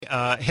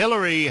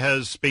Hillary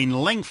has been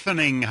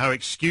lengthening her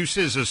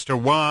excuses as to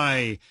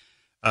why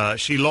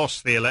she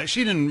lost the election.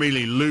 She didn't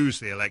really lose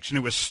the election.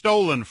 It was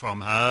stolen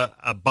from her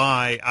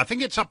by, I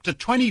think it's up to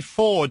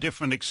 24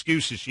 different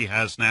excuses she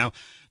has now.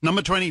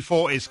 Number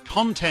 24 is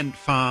content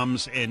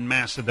farms in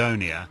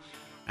Macedonia.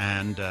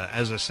 And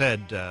as I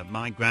said,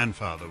 my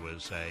grandfather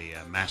was a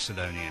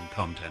Macedonian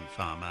content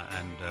farmer,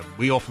 and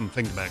we often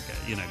think about,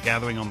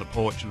 gathering on the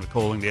porch and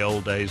recalling the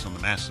old days on the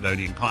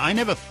Macedonian.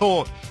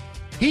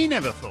 He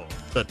never thought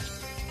that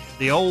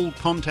the old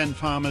content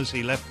farmers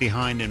he left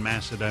behind in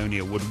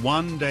Macedonia would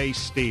one day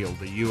steal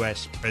the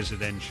U.S.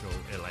 presidential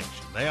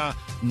election. They are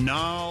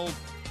gnarled,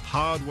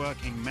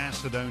 hard-working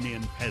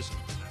Macedonian peasants,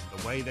 and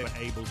the way they were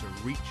able to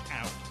reach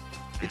out.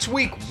 It's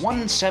week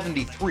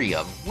 173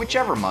 of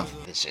whichever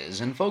month this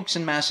is, and folks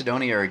in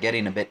Macedonia are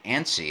getting a bit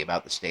antsy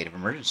about the state of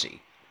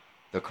emergency.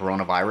 The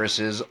coronavirus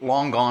is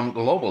long gone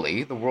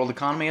globally, the world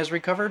economy has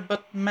recovered,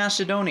 but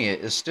Macedonia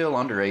is still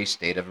under a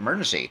state of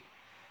emergency.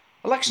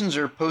 Elections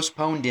are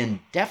postponed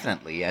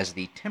indefinitely as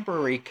the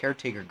temporary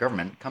caretaker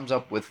government comes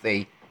up with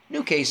a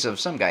new case of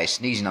some guy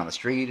sneezing on the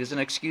street as an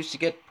excuse to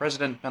get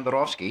President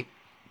Pendarovsky,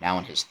 now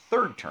in his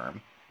third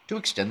term, to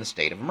extend the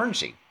state of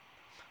emergency.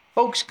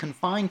 Folks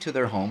confined to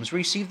their homes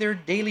receive their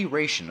daily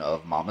ration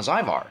of Mama's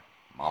Ivar,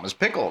 Mama's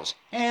Pickles,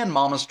 and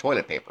Mama's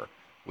Toilet Paper,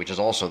 which is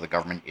also the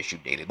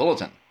government-issued daily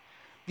bulletin.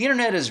 The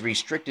internet is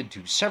restricted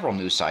to several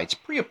news sites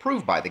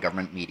pre-approved by the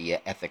Government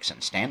Media Ethics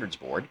and Standards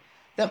Board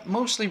that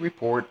mostly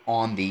report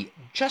on the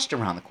just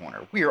around the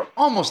corner, we are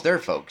almost there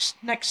folks,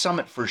 next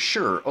summit for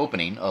sure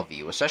opening of the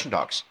U.S. session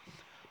talks.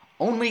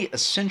 Only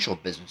essential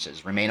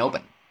businesses remain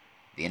open.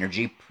 The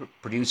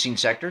energy-producing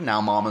sector,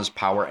 now Mama's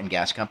Power and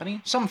Gas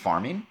Company, some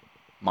farming,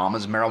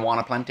 Mama's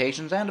marijuana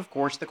plantations, and of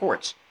course the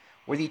courts,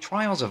 where the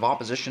trials of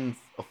opposition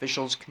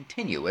officials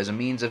continue as a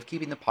means of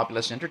keeping the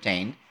populace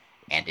entertained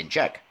and in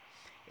check.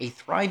 A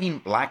thriving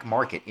black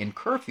market in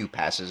curfew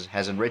passes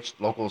has enriched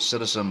local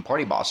citizen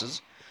party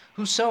bosses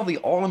who sell the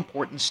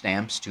all-important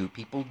stamps to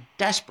people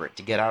desperate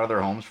to get out of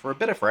their homes for a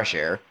bit of fresh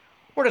air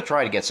or to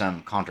try to get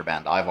some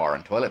contraband Ivar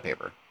and toilet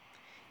paper.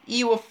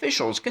 EU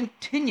officials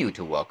continue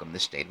to welcome the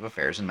state of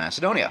affairs in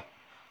Macedonia.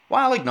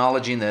 While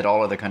acknowledging that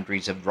all other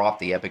countries have dropped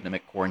the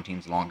epidemic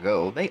quarantines long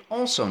ago, they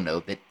also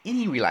note that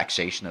any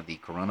relaxation of the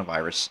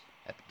coronavirus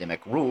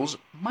epidemic rules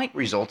might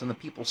result in the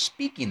people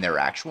speaking their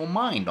actual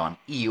mind on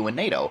EU and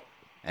NATO.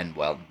 And,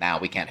 well, now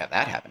we can't have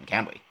that happen,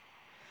 can we?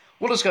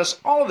 We'll discuss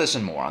all of this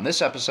and more on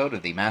this episode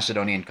of the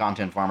Macedonian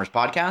Content Farmers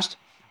Podcast.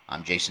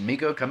 I'm Jason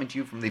Miko, coming to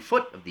you from the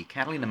foot of the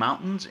Catalina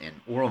Mountains in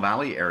Ural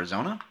Valley,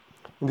 Arizona.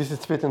 And this is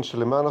Cvetin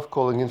Shalimanov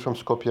calling in from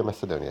Skopje,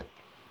 Macedonia.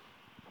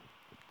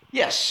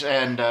 Yes,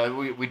 and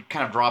we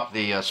kind of dropped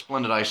the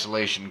splendid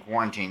isolation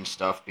quarantine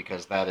stuff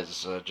because that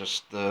is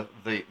just the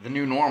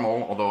new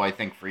normal, although I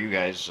think for you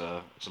guys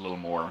it's a little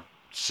more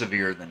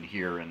severe than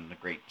here in the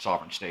great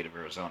sovereign state of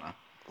Arizona.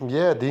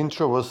 Yeah, the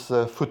intro was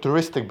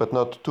futuristic, but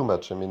not too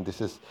much. I mean,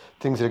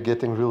 things are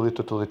getting really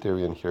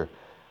totalitarian here.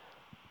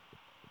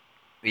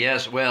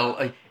 Yes,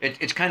 well,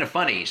 it's kind of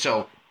funny.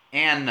 So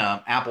Anne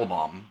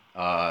Applebaum,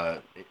 I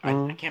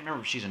can't remember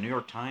if she's a New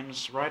York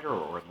Times writer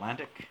or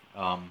Atlantic.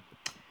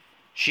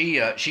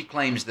 She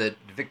claims that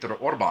Viktor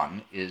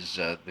Orban is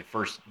the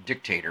first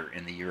dictator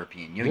in the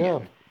European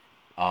Union,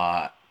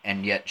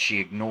 and yet she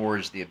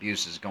ignores the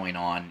abuses going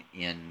on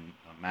in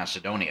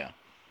Macedonia.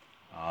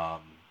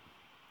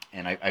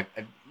 And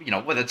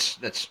well,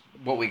 that's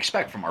what we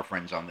expect from our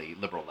friends on the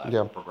liberal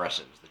left,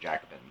 progressives, the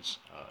Jacobins,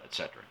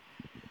 etc.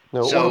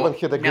 No, so Orban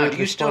had a great now, do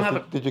you still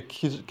have Did you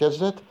catch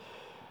that?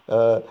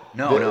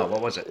 No.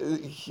 What was it?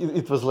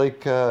 It was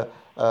like.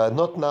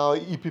 Not now,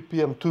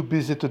 EPP. I'm too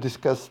busy to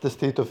discuss the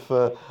state of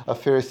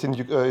affairs in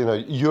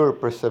your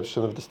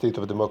perception of the state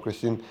of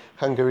democracy in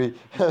Hungary.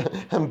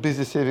 I'm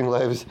busy saving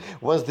lives.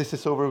 Once this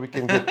is over, we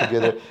can get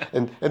together.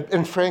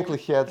 And frankly,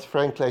 he adds,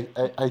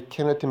 I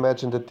cannot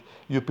imagine that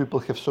you people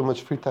have so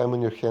much free time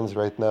on your hands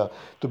right now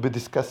to be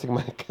discussing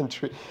my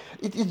country.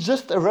 It's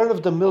just a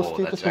run-of-the-mill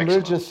state of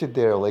emergency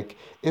there. Like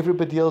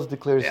everybody else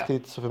declares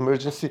states of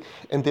emergency,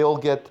 and they all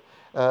get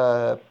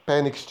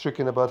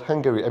panic-stricken about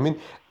Hungary. I mean.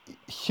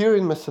 Here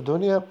in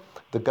Macedonia,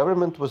 the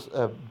government was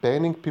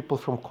banning people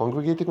from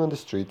congregating on the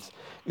streets.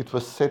 It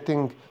was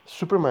setting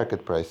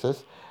supermarket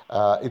prices.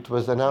 It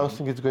was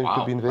announcing it's going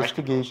to be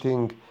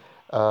investigating.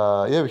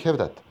 We have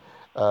that.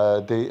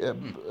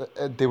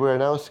 They were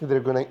announcing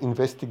they're going to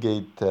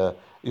investigate,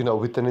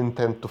 with an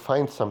intent to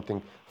find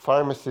something.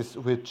 Pharmacies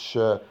which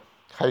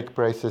hike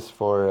prices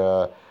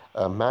for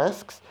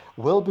masks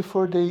well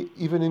before they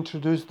even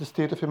introduced the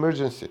state of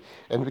emergency.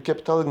 And we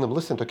kept telling them,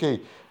 listen, okay,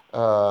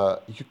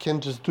 you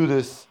can't just do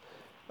this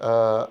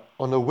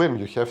on a whim.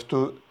 You have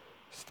to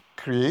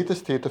create a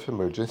state of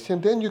emergency,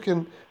 and then you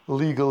can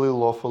legally,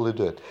 lawfully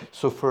do it.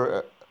 So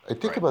for, I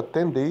think about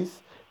 10 days,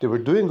 they were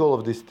doing all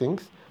of these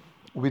things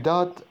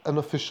without an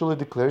officially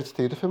declared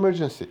state of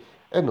emergency.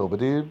 And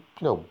nobody,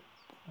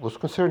 was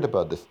concerned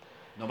about this.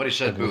 Nobody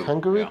said boo. In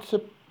Hungary, it's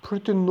a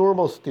pretty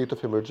normal state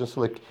of emergency.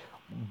 Like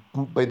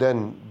By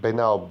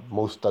now,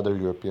 most other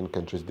European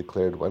countries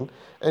declared one,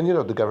 and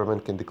the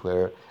government can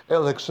declare.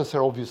 Elections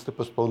are obviously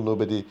postponed.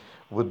 Nobody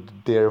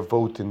would dare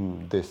vote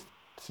in this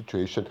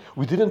situation.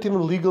 We didn't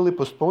even legally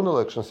postpone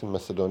elections in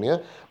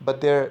Macedonia,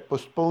 but they're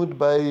postponed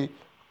by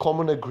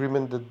common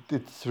agreement that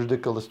it's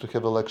ridiculous to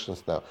have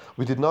elections now.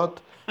 We did not.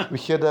 We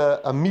had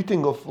a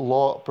meeting of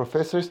law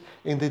professors,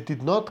 and they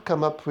did not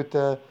come up with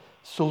a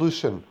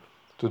solution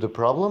to the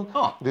problem.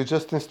 Oh. They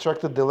just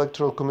instructed the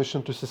Electoral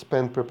Commission to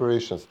suspend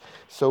preparations.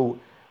 So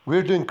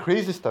we're doing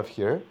crazy stuff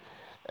here,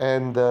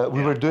 and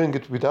we were doing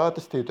it without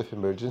a state of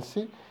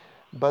emergency.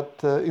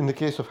 But in the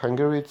case of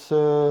Hungary, it's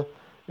the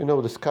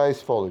sky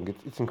is falling.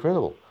 It's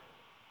incredible.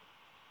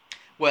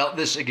 Well,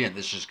 this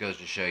just goes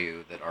to show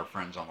you that our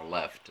friends on the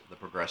left, the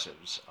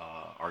progressives,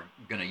 are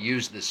going to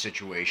use this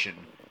situation,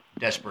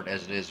 desperate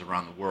as it is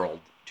around the world,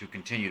 to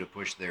continue to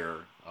push their.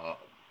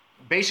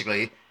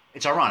 Basically,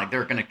 it's ironic.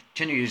 They're going to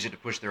continue to use it to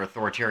push their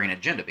authoritarian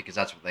agenda because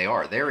that's what they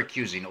are. They're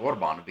accusing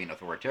Orban of being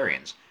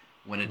authoritarians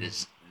when it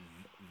is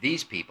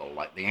these people,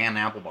 like the Ann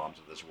Applebaums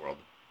of this world,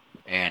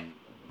 and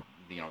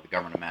the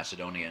government of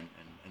Macedonia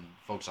and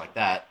folks like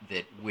that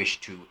wish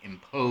to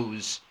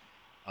impose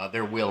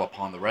their will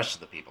upon the rest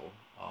of the people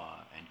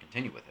and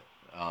continue with it.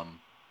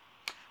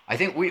 I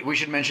think we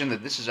should mention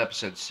that this is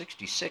episode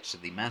 66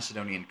 of the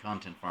Macedonian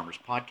Content Farmers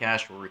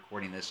podcast. We're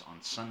recording this on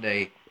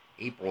Sunday,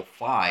 April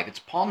 5. It's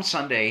Palm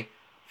Sunday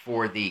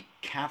for the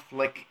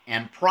Catholic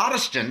and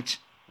Protestant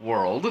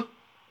world.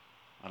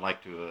 I'd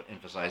like to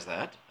emphasize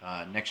that.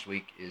 Next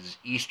week is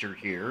Easter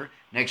here.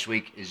 Next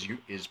week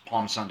is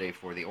Palm Sunday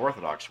for the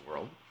Orthodox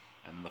world.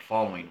 And the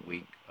following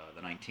week,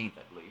 the 19th,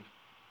 I believe,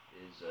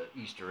 is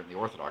Easter in the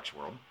Orthodox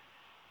world.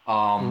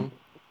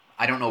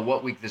 I don't know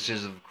what week this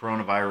is of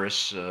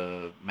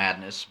coronavirus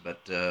madness, but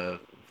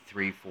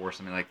 3, 4,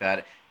 something like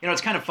that.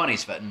 It's kind of funny,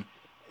 Svetlin.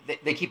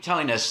 They keep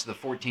telling us the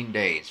 14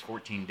 days.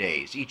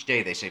 Each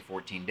day they say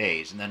 14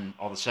 days, and then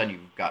all of a sudden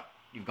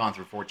you've gone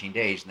through 14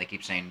 days, and they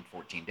keep saying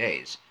 14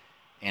 days.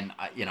 And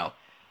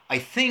I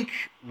think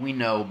we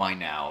know by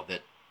now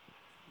that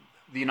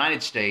the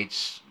United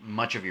States,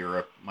 much of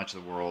Europe, much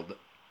of the world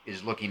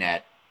is looking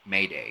at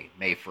May Day,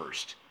 May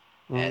 1st,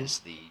 as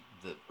the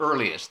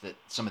earliest that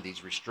some of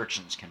these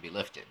restrictions can be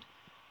lifted.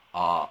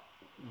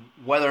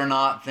 Whether or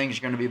not things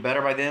are going to be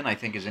better by then, I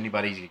think is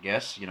anybody's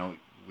guess.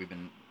 We've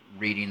been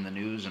reading the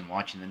news and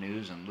watching the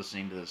news and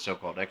listening to the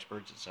so-called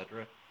experts,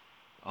 etc.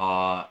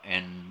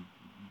 And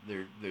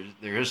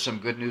there is some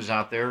good news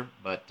out there,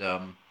 but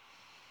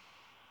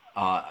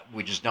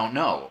we just don't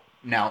know.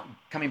 Now,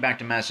 coming back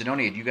to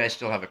Macedonia, do you guys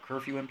still have a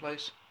curfew in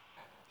place?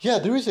 Yeah,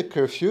 there is a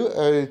curfew.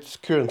 It's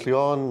currently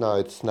on. Now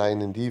it's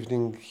 9 in the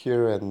evening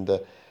here, and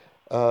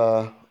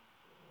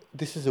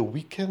this is a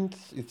weekend.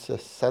 It's a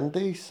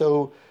Sunday,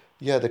 so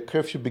yeah, the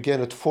curfew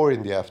began at 4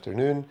 in the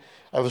afternoon.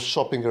 I was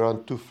shopping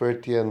around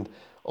 2:30, and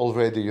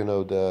already,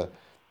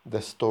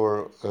 the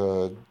store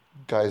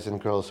guys and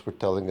girls were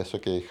telling us,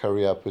 okay,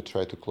 hurry up, we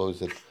try to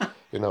close it,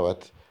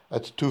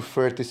 at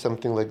 2:30,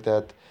 something like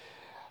that.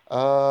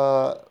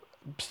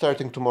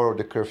 Starting tomorrow,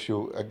 the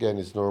curfew again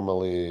is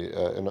normally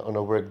on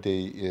a work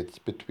day. It's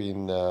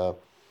between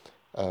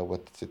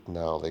what is it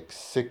now, like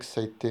 6,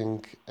 I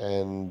think,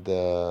 and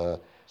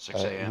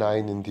 6 a.m.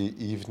 9 in the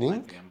evening.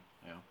 9 p.m.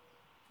 Yeah.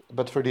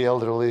 But for the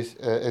elderly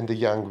and the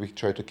young, we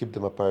try to keep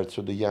them apart.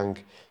 So the young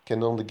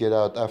can only get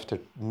out after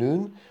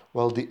noon,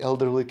 while the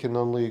elderly can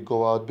only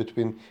go out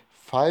between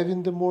 5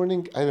 in the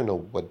morning. I don't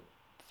know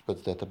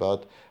what's that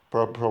about.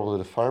 Probably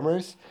the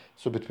farmers.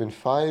 So between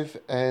 5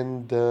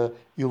 and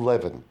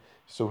 11.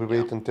 So we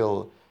wait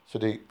so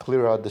they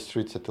clear out the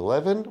streets at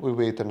 11. We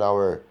wait an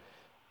hour,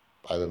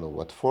 I don't know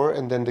what for,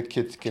 and then the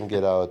kids can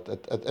get out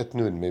at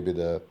noon, maybe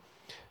the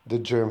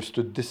germs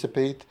to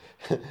dissipate,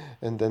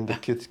 and then the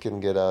kids can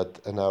get out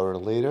an hour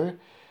later.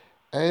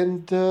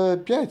 And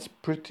it's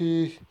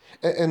pretty...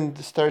 And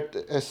start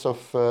as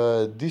of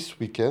this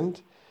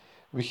weekend,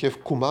 we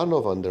have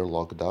Kumanov under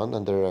lockdown,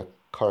 under a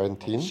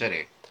quarantine.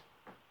 City.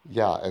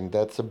 Yeah, and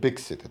that's a big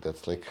city.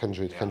 That's like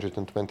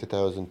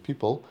 120,000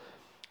 people.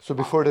 So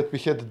before that, we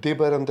had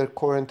Debar under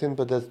quarantine,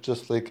 but that's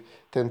just like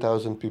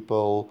 10,000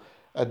 people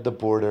at the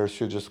borders.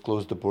 You just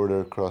close the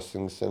border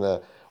crossings,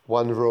 and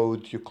one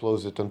road, you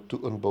close it on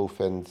both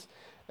ends,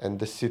 and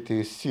the city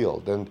is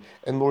sealed. And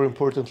more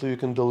importantly, you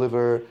can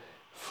deliver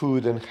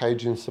food and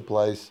hygiene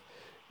supplies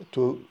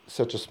to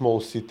such a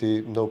small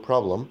city, no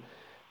problem.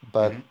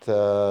 But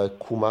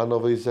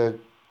Kumanov is a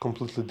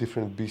completely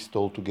different beast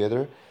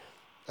altogether.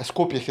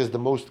 Skopje has the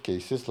most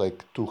cases,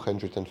 like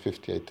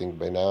 250, I think,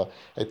 by now.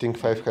 I think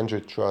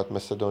 500 throughout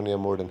Macedonia,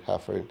 more than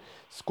half are in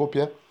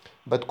Skopje.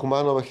 But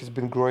Kumanova has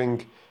been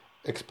growing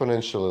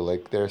exponentially,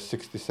 like there are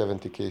 60,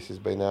 70 cases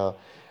by now.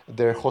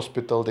 Their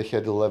hospital, they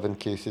had 11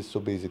 cases, so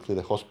basically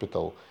the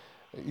hospital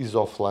is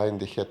offline.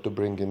 They had to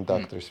bring in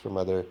doctors from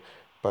other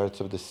parts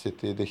of the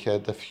city. They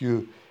had a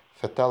few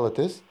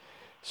fatalities.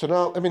 So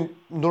now,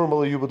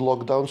 normally you would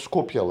lock down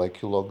Skopje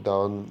like you lock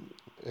down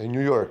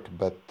New York,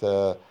 but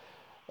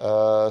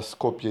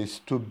Skopje is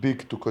too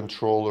big to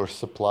control or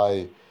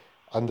supply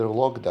under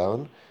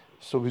lockdown.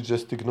 So we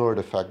just ignore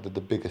the fact that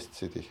the biggest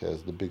city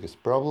has the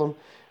biggest problem,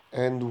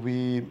 and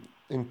we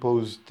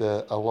imposed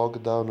a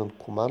lockdown on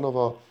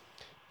Kumanova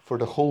for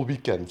the whole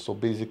weekend. So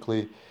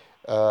basically,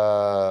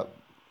 uh,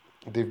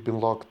 they've been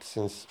locked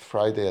since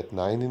Friday at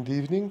 9 in the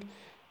evening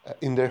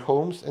in their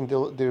homes, and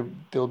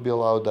they'll be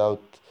allowed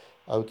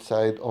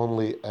outside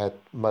only at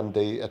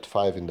Monday at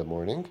 5 in the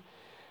morning.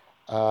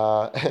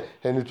 Uh,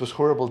 and it was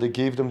horrible. They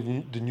gave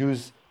them the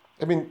news.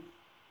 I mean,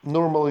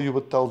 normally you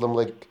would tell them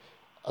like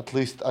at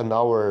least an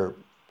hour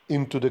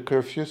into the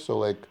curfew. So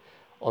like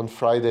on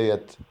Friday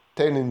at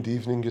 10 in the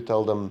evening, you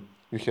tell them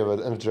you have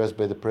an address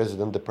by the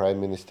president, the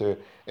prime minister,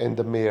 and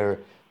the mayor,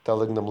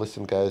 telling them,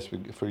 listen, guys,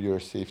 for your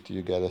safety,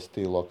 you gotta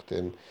stay locked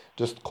in.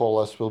 Just call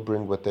us. We'll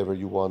bring whatever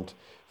you want,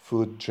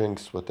 food,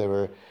 drinks,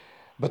 whatever.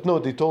 But no,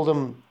 they told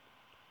them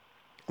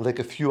like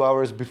a few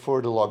hours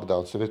before the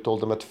lockdown. So they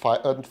told them at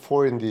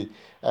 4 in the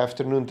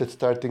afternoon that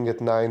starting at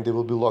 9 they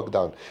will be locked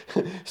down.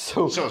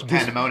 So So it's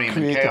this pandemonium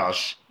and created,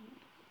 chaos.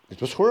 it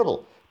was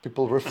horrible.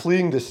 People were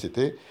fleeing the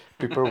city.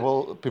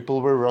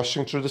 People were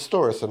rushing through the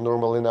stores. And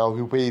normally now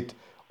we wait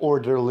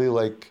orderly,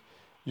 like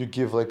you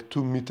give like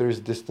 2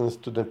 meters distance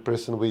to the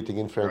person waiting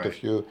in front Right.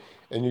 of you,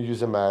 and you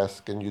use a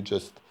mask, and you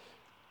just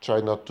try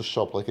not to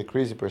shop like a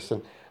crazy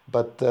person.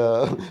 But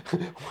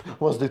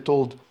once they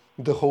told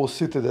the whole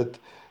city that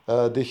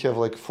they have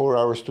like 4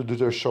 hours to do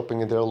their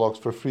shopping and they're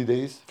locked for 3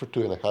 days, for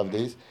 2.5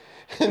 days,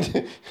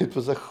 and it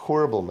was a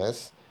horrible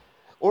mess.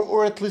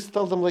 Or at least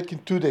tell them like in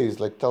 2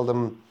 days, like tell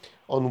them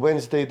on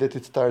Wednesday that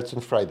it starts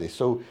on Friday.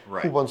 So who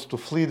Right. wants to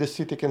flee the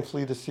city can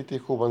flee the city.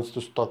 Who wants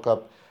to stock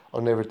up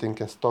on everything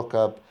can stock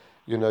up.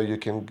 You know, you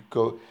can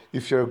go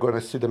if you're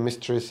gonna see the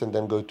mistress and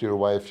then go to your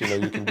wife. You know,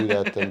 you can do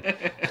that and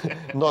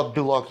not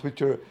be locked with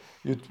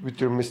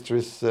your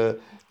mistress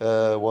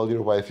while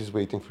your wife is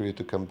waiting for you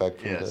to come back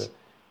from the. Yes.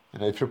 You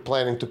know, if you're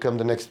planning to come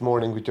the next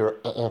morning with your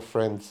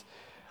friends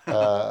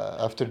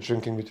after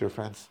drinking with your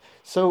friends.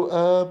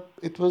 So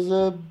it was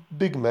a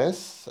big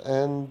mess,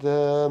 and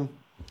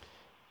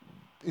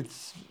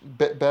it's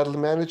badly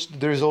managed.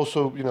 There is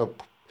also, you know,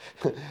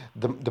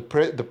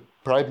 the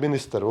prime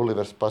minister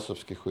Oliver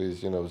Spasovsky, who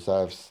is, you know,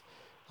 Zaev's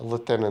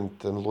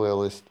lieutenant and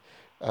loyalist.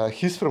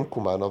 He's from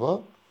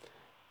Kumanova,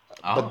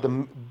 but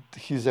Oh.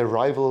 his a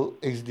rival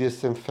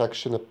XDSM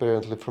faction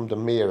apparently from the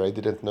mayor. I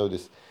didn't know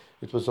this.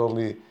 It was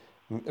only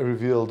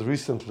revealed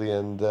recently,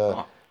 and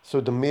Oh. so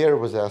the mayor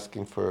was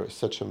asking for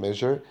such a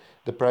measure.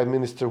 The prime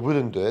minister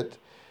wouldn't do it.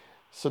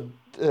 So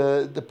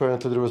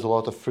apparently there was a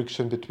lot of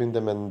friction between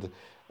them, and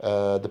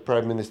the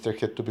prime minister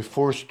had to be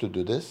forced to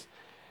do this.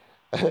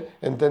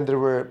 And then there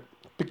were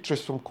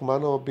pictures from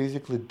Kumanova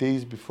basically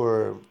days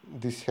before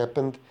this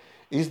happened.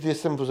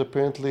 SDSM was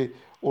apparently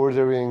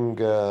ordering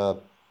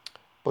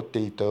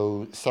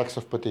sacks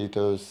of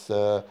potatoes,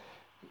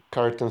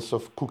 cartons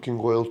of cooking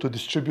oil to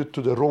distribute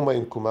to the Roma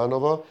in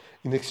Kumanova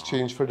in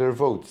exchange for their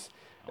votes.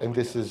 And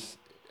this is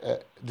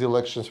the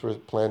elections were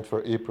planned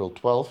for April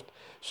 12th.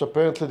 So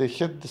apparently they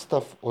had the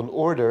stuff on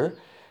order,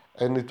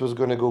 and it was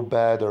going to go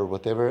bad or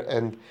whatever.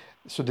 And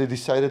so they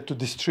decided to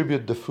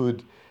distribute the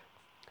food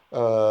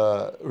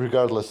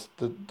regardless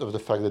of the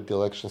fact that the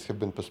elections have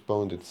been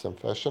postponed in some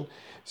fashion.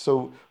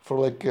 So for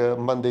like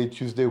Monday,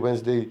 Tuesday,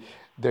 Wednesday,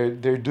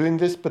 they're doing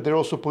this, but they're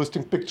also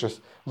posting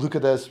pictures. Look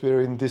at us,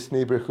 we're in this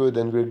neighborhood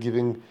and we're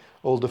giving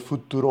all the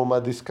food to Roma.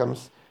 This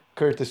comes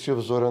courtesy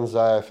of Zoran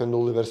Zaev and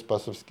Oliver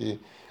Spasovsky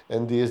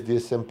and the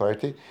SDSM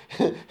party.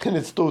 And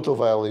it's total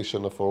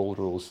violation of all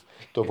rules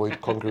to avoid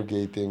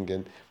congregating,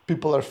 and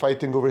people are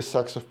fighting over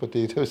sacks of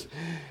potatoes.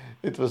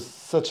 It was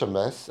such a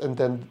mess. And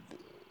then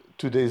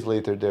 2 days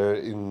later, they're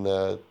in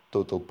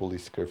total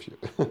police curfew.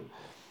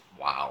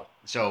 Wow.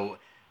 So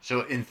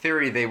in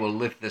theory, they will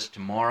lift this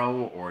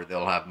tomorrow, or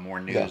they'll have more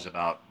news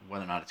about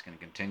whether or not it's going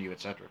to continue,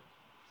 etc.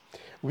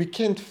 We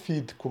can't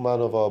feed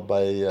Kumanova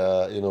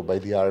by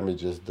the army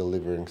just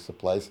delivering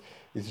supplies.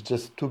 It's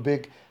just too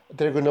big.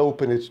 They're going to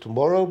open it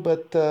tomorrow,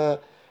 but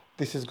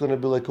this is going to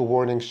be like a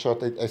warning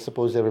shot. I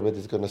suppose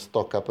everybody's going to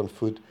stock up on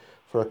food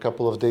for a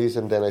couple of days,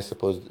 and then I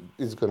suppose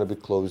it's going to be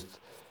closed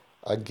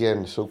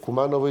again. So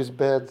Kumanova is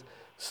bad.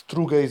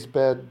 Struga is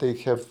bad. They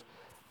have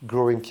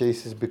growing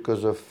cases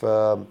because of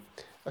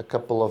a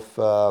couple of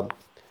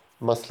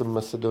Muslim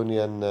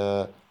Macedonian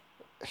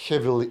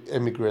heavily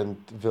immigrant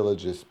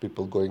villages,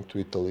 people going to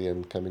Italy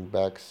and coming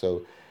back.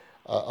 So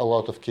a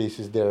lot of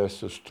cases there.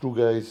 So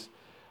Struga is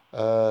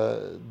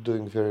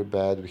doing very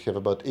bad. We have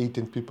about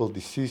 18 people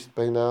deceased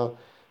by now.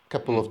 A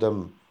couple of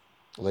them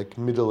like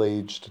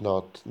middle-aged,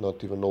 not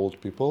even old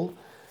people.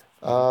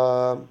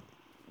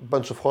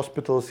 Bunch of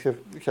hospitals have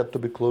had to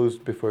be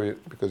closed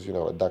because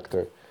a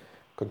doctor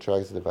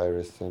contracts the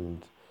virus,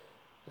 and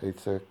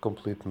it's a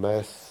complete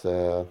mess.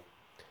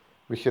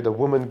 We had a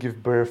woman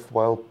give birth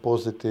while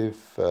positive,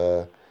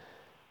 but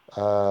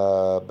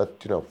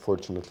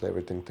fortunately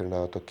everything turned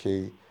out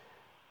okay.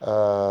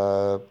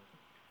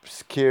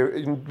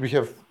 We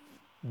have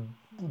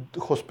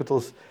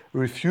hospitals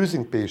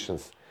refusing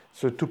patients.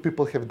 So 2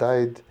 people have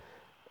died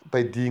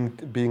by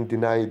being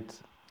denied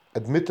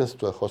admittance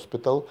to a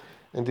hospital,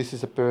 and this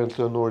is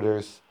apparently on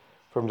orders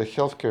from the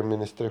healthcare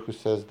minister who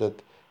says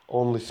that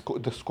only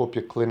the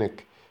Skopje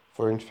clinic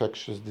for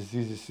infectious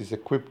diseases is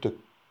equipped to,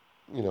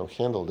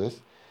 handle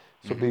this.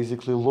 So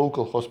basically,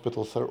 local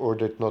hospitals are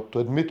ordered not to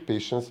admit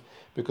patients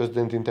because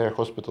then the entire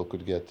hospital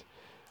could get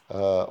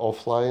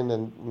offline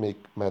and make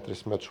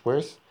matters much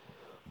worse.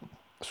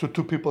 So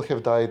 2 people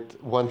have died.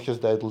 One has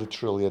died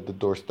literally at the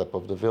doorstep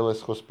of the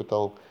Veles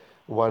hospital.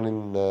 One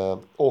in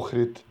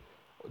Ohrid.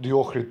 The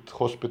Ohrid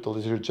hospital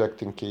is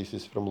rejecting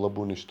cases from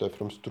Labunište,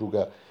 from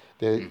Struga.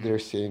 They're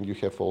saying you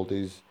have all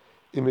these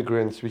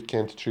immigrants, we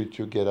can't treat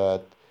you, get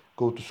out,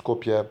 go to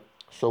Skopje.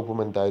 So a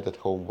woman died at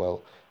home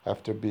while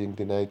after being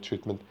denied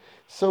treatment.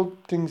 So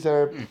things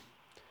are,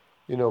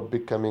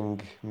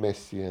 becoming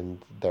messy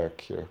and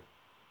dark here.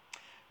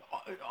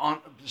 On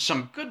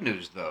some good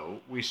news, though,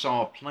 we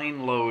saw a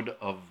plane load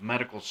of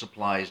medical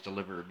supplies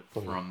delivered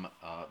from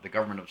the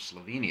government of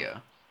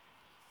Slovenia,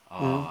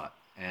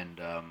 and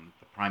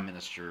the Prime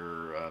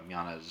Minister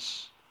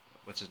Janez,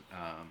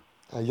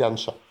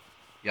 Janša.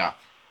 Yeah,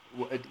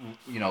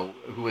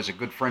 who is a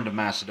good friend of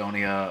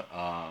Macedonia,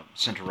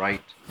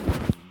 center-right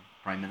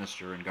Prime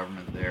Minister and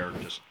government there,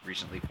 just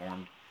recently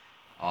formed,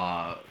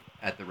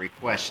 at the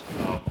request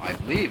of, I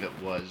believe it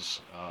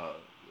was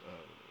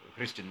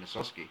Christian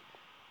Misovsky.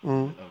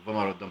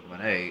 Vomero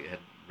Dumpomane had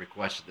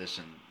requested this,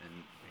 and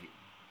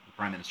the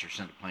Prime Minister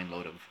sent a plane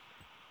load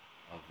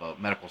of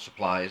medical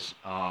supplies.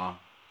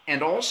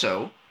 And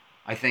also,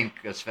 I think,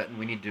 Svetlin,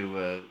 we need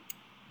to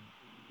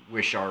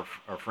wish our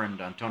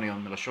friend Antonio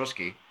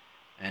Miloshovsky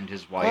and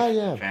his wife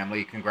and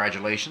family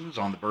congratulations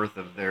on the birth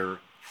of their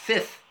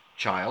 5th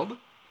child,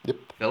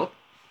 Philip.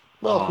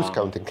 Well, who's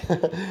counting?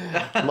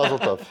 Mazel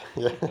tov.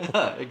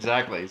 Yeah.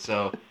 Exactly.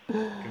 So,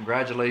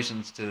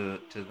 congratulations to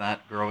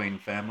that growing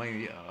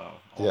family.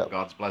 All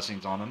God's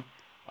blessings on them.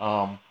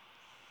 Of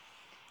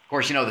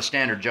course, the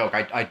standard joke.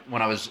 I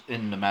when I was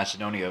in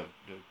Macedonia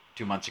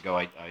 2 months ago,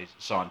 I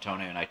saw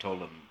Antonio and I told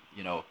him,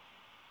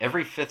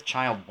 every 5th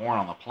child born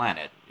on the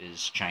planet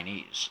is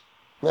Chinese.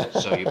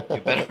 So you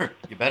better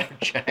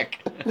check.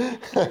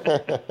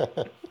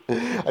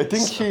 I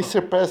think he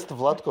surpassed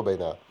Vlatko by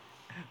now.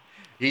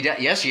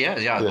 Yes, he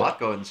has. Yeah,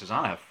 Vlatko and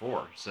Susanna have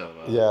 4. So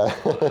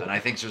and I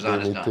think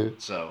Susanna's done. Too.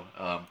 So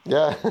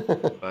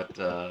but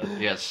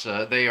yes,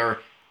 they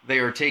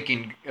are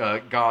taking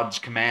God's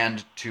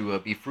command to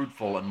be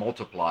fruitful and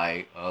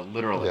multiply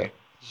literally.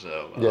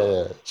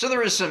 Yeah. So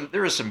there is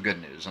some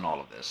good news in all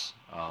of this.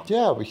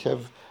 We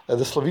have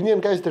the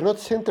Slovenian guys. They're not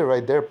center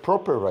right. They're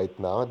proper right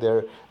now.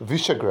 They're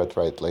Visegrad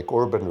right, like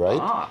Orban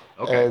right.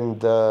 Okay.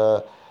 And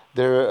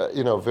they're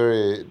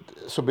very.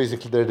 So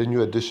basically, they're the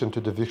new addition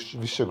to the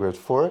Visegrad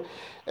 4.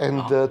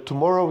 And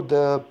tomorrow,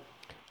 the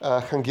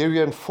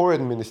Hungarian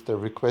foreign minister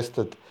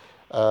requested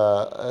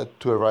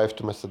to arrive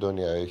to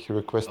Macedonia. He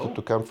requested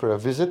to come for a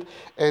visit,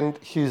 and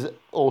he's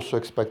also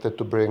expected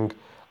to bring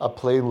a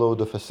plane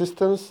load of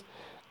assistance.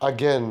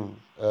 Again,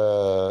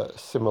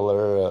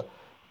 similar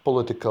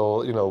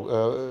political,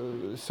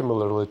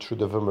 similarly through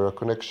the Vomero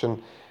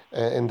connection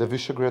and the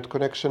Visegrad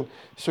connection.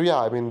 So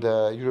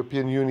the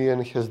European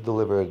Union has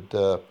delivered.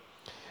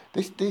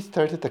 They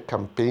started a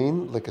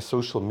campaign, like a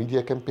social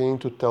media campaign,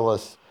 to tell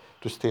us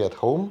to stay at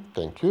home.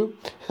 Thank you.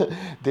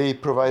 They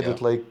provided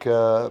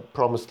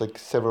promised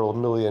several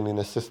million in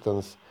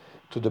assistance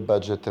to the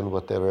budget and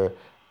whatever,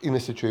 in a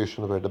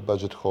situation where the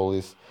budget hole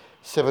is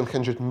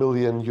 700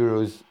 million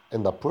euros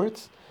and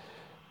upwards.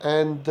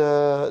 And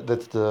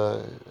that's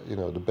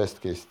the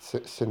best case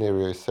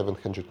scenario is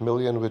 700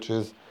 million, which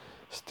is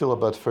still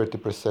about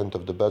 30%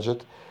 of the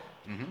budget.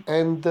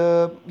 And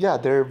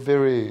they're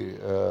very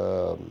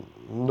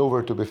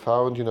nowhere to be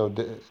found.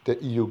 The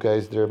EU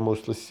guys, they're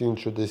mostly seen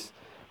through this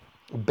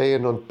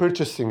ban on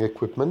purchasing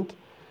equipment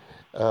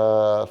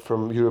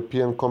from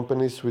European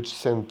companies, which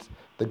sent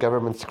the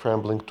government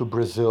scrambling to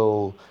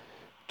Brazil,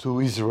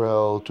 to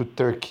Israel, to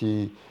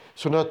Turkey.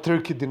 So now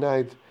Turkey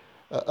denied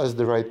us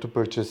the right to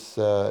purchase,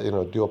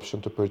 the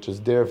option to purchase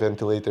their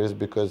ventilators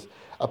because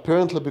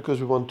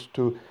we want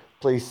to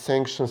place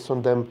sanctions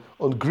on them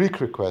on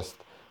Greek request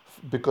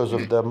because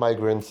of the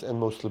migrants and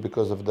mostly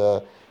because of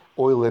the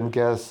oil and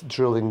gas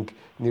drilling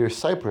near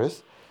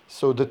Cyprus.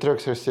 So the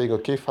Turks are saying,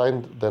 okay,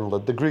 fine, then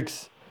let the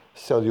Greeks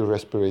sell you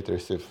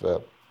respirators if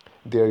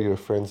they're your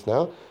friends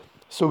now.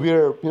 So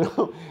we're,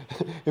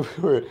 if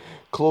we were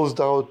closed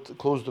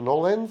on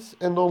all ends,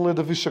 and only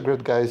the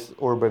Visegrad guys,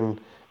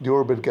 the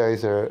Orban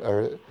guys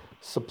are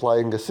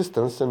supplying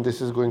assistance, and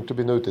this is going to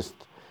be noticed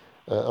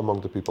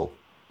among the people.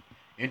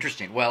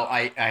 Interesting. Well,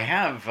 I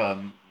have,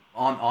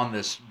 on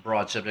this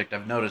broad subject,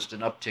 I've noticed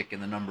an uptick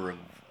in the number of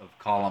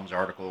columns,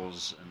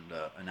 articles, and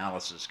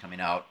analysis coming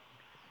out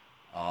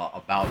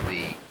about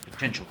the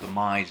potential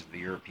demise of the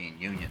European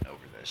Union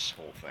over this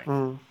whole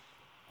thing.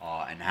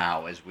 And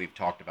how, as we've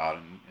talked about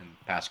in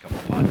the past couple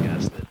of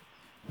podcasts, that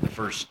the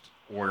first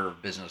order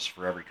of business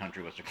for every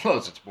country was to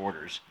close its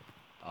borders.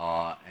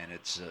 And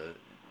it's,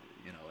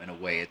 in a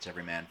way, it's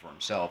every man for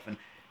himself. And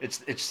it's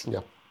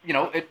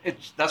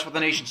that's what the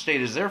nation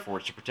state is there for.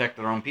 It's to protect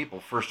their own people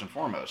first and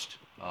foremost.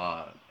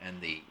 And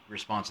the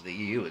response of the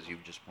EU, as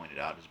you've just pointed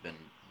out, has been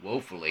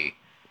woefully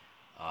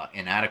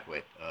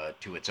inadequate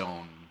to its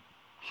own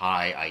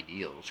high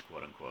ideals,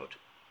 quote unquote,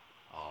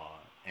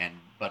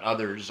 but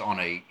others on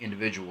a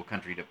individual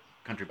country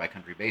by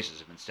country basis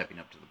have been stepping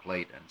up to the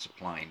plate and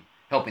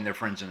helping their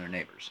friends and their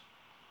neighbors.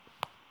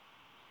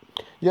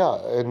 Yeah,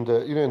 and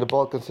in the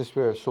Balkans, since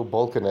we're so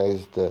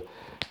balkanized,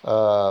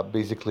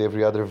 basically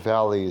every other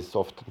valley is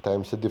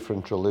oftentimes a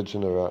different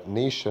religion or a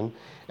nation.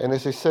 And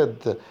as I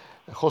said,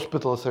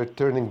 hospitals are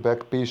turning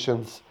back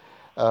patients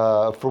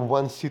from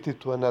one city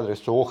to another.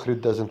 So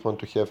Ohrid doesn't want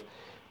to have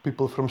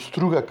people from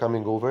Struga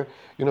coming over.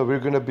 We're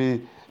going to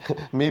be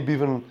maybe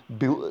even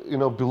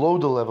below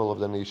the level of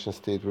the nation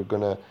state. We're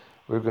gonna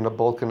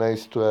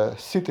balkanize to a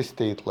city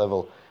state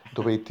level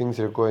the way things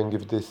are going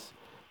if this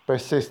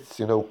persists.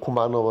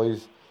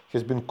 Kumanova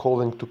has been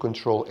calling to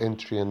control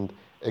entry and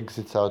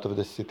exits out of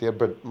the city,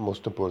 but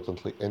most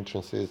importantly,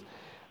 entrances.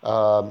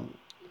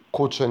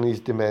 Kochan is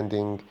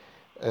demanding,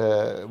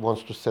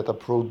 wants to set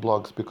up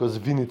roadblocks because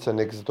Vinica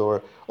next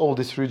door, all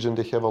this region,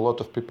 they have a lot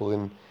of people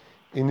in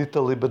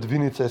Italy, but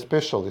Vinica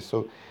especially.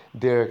 So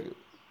they're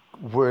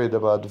worried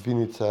about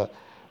Vinica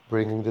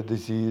bringing the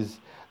disease.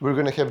 We're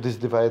going to have this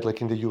divide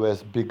like in the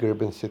US, big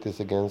urban cities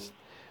against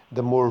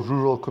the more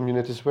rural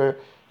communities where,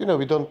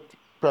 we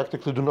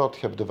practically do not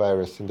have the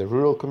virus. In the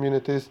rural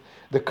communities,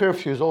 the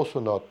curfew is also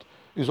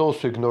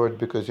ignored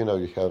because,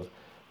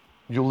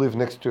 you live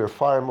next to your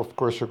farm. Of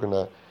course, you're going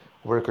to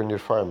work on your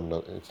farm.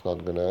 No, it's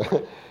not going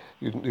to,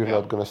 you're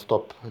not going to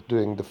stop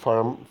doing the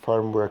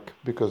farm work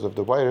because of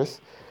the virus.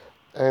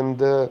 And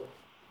the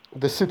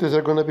cities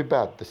are going to be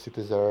bad. The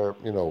cities are,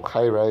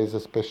 high rise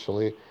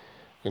especially.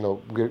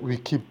 We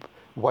keep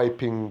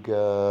wiping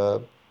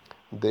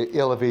the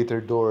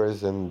elevator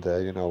doors and,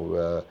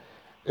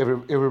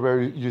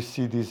 everywhere you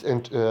see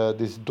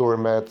these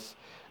doormats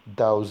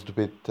doused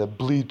with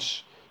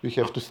bleach. You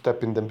have to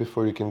step in them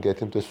before you can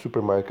get into a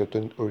supermarket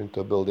or into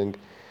a building.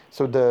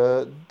 So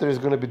there's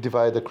going to be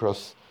divide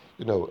across,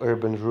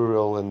 urban,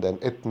 rural, and then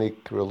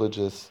ethnic,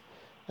 religious.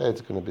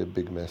 It's going to be a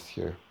big mess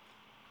here.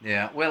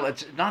 Yeah, well,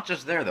 it's not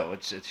just there though.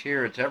 It's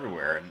here. It's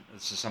everywhere, and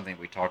this is something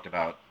we talked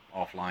about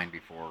offline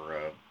before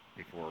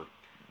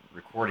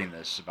recording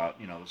this about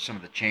some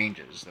of the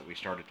changes that we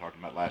started talking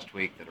about last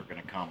week that are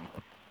going to come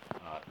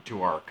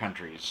to our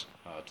countries,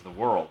 to the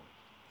world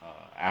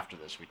after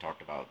this. We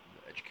talked about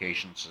the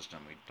education system.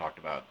 We talked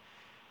about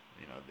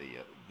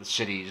the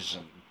cities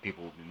and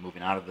people will be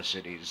moving out of the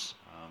cities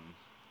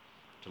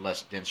to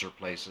less denser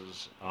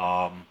places.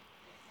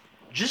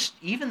 Just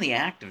even the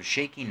act of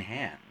shaking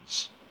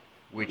hands,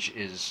 which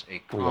is a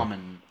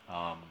common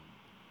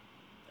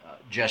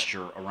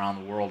gesture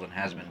around the world and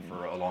has been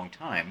for a long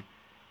time,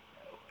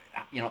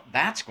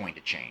 that's going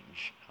to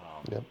change.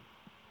 Yep.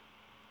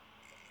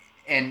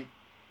 And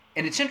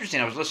it's interesting.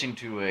 I was listening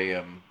to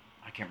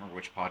I can't remember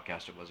which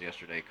podcast it was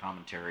yesterday,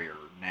 commentary or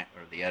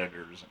the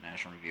editors at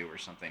National Review or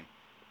something,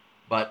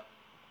 might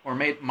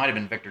have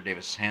been Victor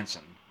Davis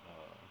Hanson,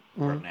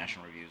 part of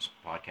National Review's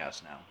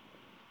podcast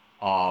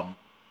now,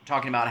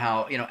 talking about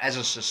how as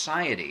a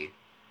society,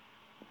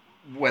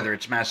 whether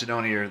it's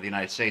Macedonia or the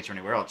United States or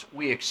anywhere else,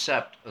 we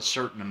accept a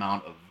certain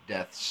amount of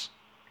deaths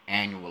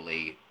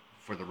annually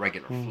for the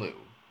regular flu,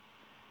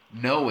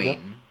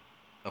 knowing,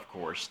 of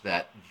course,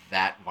 that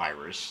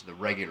virus, the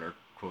regular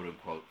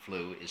quote-unquote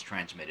flu, is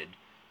transmitted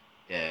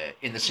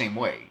in the same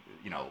way,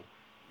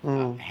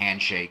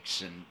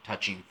 handshakes and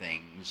touching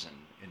things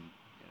and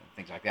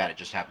things like that. It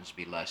just happens to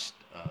be less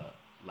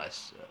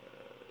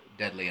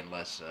deadly and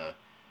less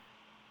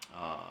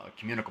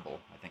communicable,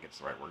 I think it's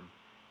the right word.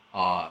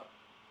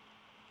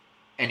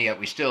 And yet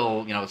we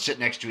still, sit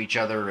next to each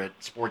other at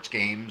sports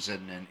games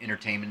and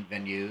entertainment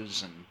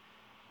venues,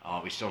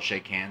 and we still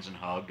shake hands and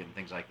hug and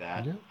things like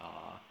that. Yeah.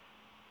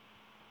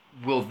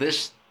 Will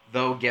this,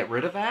 though, get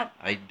rid of that?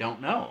 I don't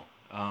know.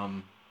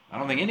 I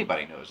don't think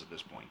anybody knows at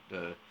this point,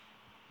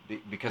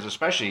 because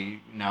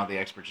especially now the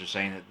experts are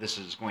saying that this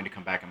is going to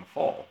come back in the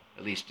fall,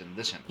 at least in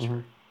this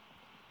hemisphere.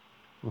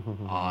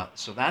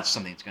 So that's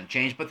something that's going to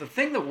change. But the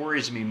thing that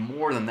worries me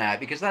more than that,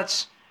 because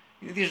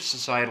these are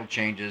societal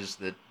changes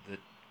that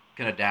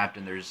can adapt,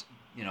 and there's,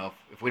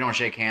 if we don't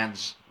shake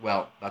hands,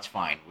 well, that's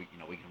fine. We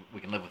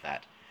can live with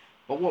that.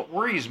 But what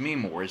worries me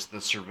more is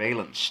the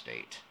surveillance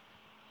state.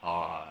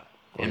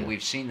 And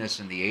we've seen this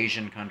in the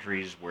Asian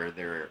countries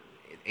where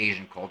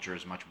Asian culture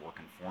is much more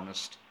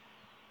conformist,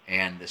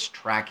 and this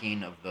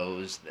tracking of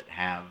those that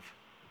have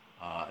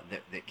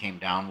that came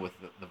down with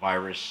the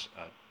virus,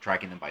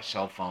 tracking them by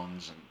cell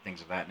phones and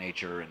things of that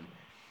nature, and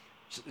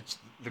it's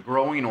the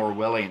growing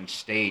Orwellian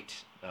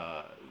state,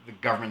 the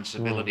government's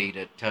ability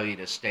to tell you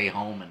to stay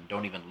home and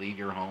don't even leave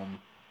your home.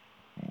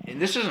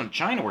 And this isn't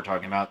China we're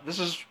talking about. This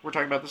is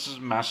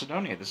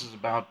Macedonia. This is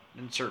about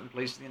in certain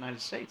places in the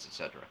United States,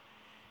 etc.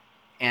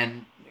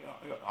 And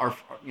our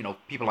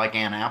people like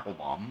Ann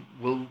Applebaum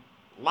will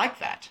like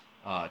that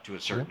to a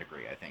certain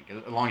degree, I think,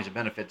 as long as it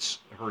benefits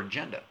her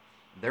agenda,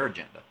 their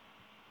agenda.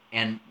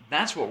 And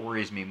that's what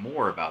worries me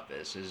more about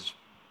this, is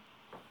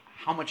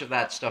how much of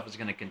that stuff is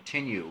going to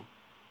continue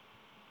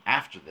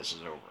after this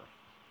is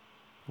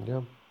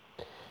over.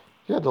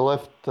 Yeah, the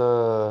left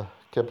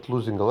kept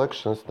losing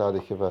elections. Now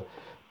they have a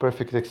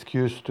perfect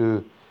excuse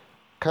to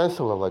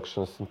cancel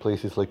elections in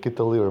places like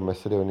Italy or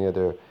Macedonia.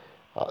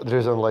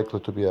 There's unlikely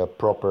to be a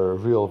proper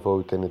real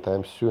vote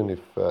anytime soon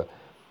if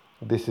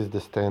this is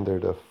the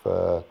standard of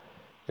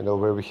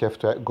where we have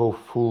to go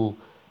full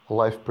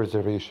life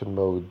preservation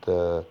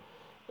mode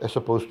as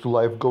opposed to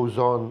life goes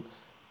on,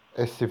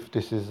 as if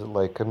this is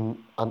like a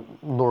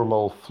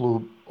normal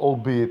flu,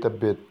 albeit a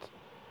bit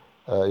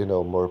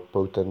more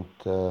potent.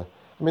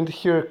 I mean,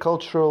 here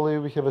culturally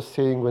we have a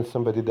saying when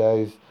somebody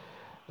dies,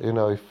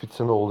 if it's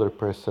an older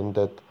person,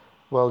 that,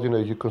 well,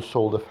 you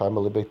console the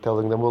family by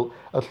telling them, well,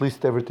 at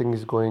least everything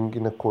is going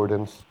in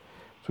accordance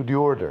to the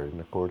order, in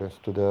accordance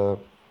to the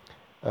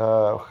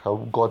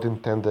how God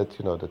intended,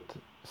 that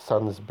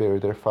sons bury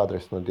their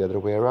fathers, not the other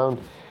way around.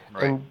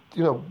 Right. And,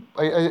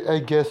 I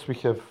guess we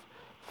have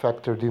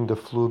factored in the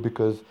flu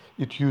because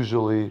it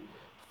usually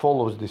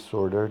follows this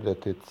order,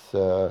 that it's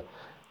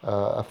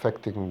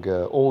affecting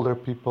older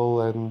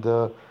people. And,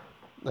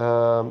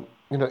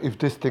 if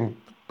this thing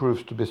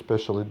proves to be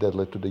especially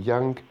deadly to the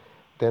young,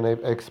 then I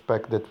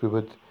expect that we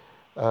would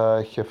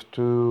have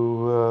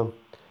to,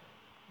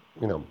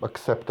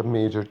 accept a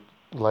major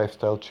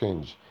lifestyle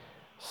change.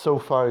 So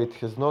far, it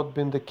has not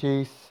been the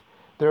case.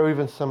 There are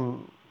even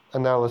some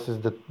analysis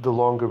that the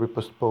longer we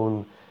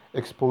postpone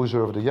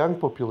exposure of the young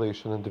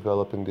population and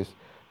developing this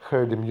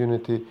herd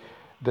immunity,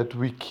 that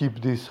we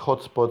keep these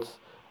hotspots,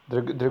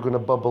 they're going to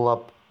bubble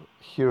up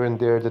here and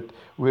there, that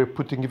we're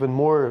putting even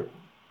more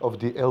of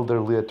the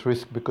elderly at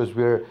risk because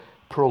we're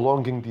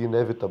prolonging the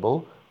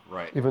inevitable.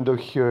 Right. Even though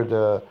here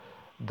the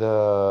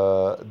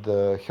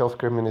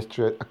healthcare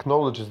ministry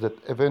acknowledges that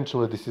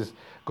eventually this is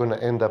going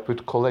to end up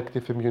with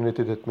collective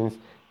immunity. That means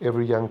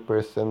every young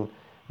person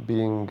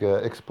being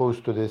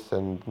exposed to this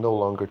and no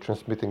longer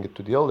transmitting it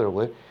to the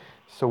elderly.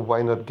 So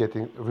why not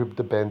rip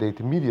the band-aid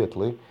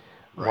immediately?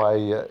 Right.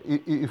 Why,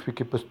 if we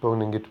keep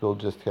postponing it, we'll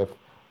just have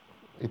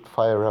it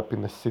fire up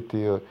in a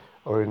city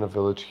or in a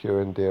village here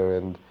and there,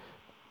 and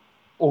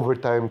over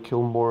time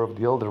kill more of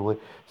the elderly.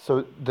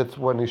 So that's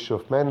one issue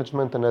of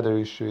management. Another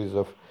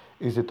issue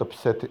is it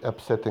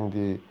upsetting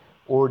the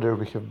order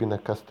we have been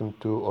accustomed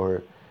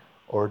to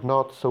or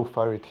not. So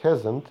far it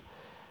hasn't.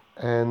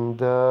 And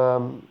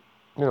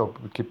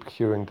we keep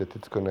hearing that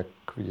it's going to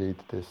create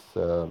this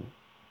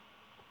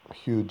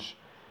huge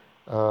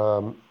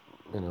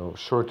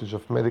shortage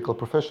of medical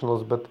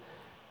professionals. But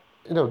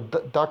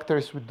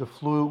doctors with the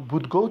flu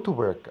would go to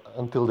work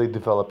until they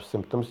develop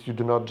symptoms. You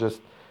do not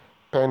just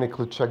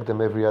panically check them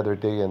every other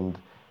day, and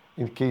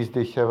in case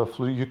they have a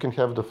flu, you can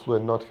have the flu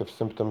and not have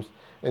symptoms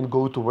and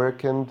go to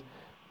work. And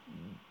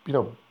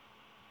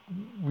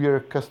we are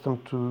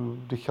accustomed to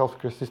the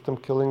healthcare system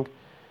killing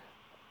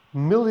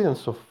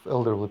millions of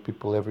elderly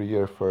people every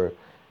year for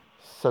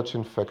such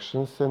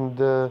infections, and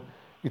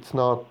it's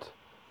not.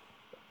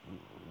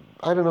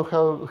 I don't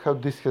know how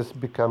this has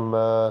become.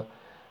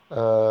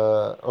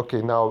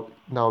 Okay, now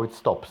it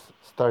stops.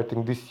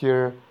 Starting this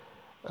year,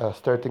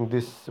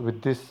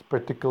 with this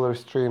particular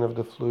strain of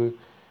the flu,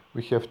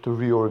 we have to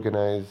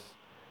reorganize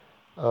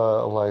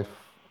life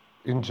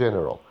in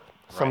general.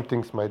 Right. Some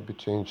things might be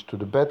changed to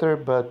the better,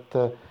 but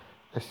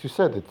as you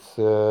said, it's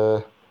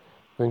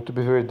going to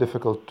be very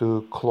difficult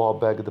to claw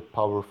back the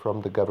power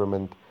from the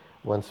government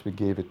once we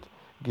gave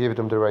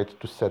them the right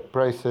to set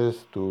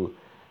prices, to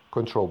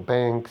control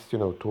banks, to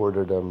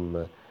order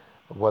them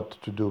what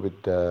to do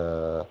with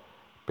the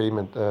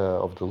payment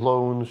of the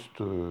loans,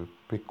 to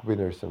pick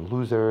winners and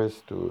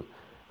losers, to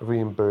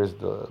reimburse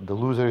the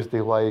losers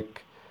they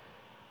like.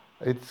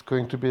 It's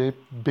going to be a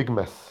big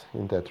mess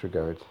in that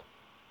regard.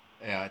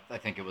 Yeah, I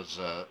think it was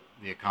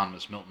the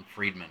economist Milton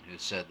Friedman who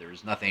said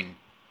there's nothing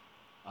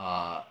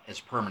as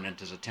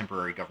permanent as a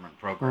temporary government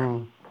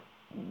program.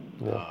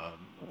 Yeah.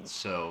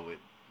 So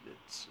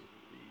it's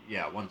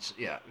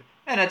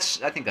and I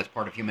think that's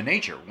part of human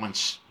nature.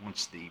 Once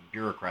the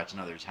bureaucrats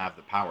and others have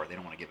the power, they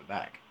don't want to give it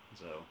back.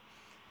 So,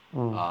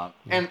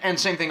 and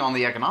same thing on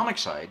the economic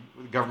side.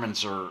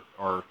 Governments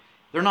are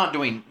they're not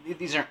doing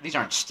these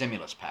aren't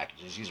stimulus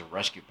packages. These are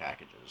rescue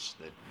packages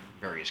that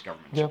various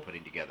governments are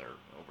putting together.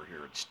 Over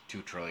here, it's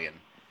 2 trillion,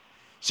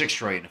 6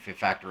 trillion if you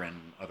factor in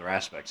other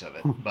aspects of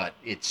it. But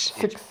it's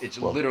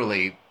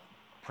literally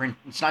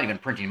it's not even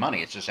printing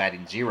money. It's just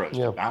adding zeros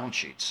to balance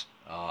sheets.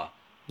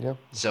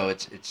 So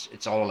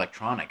it's all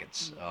electronic.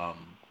 It's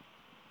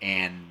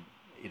and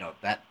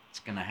that's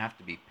going to have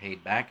to be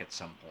paid back at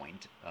some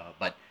point.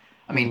 But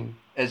I mean,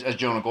 as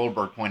Jonah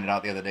Goldberg pointed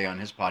out the other day on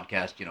his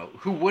podcast,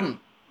 who wouldn't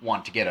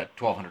want to get a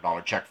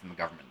 $1,200 check from the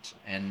government,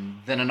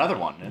 and then another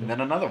one, and then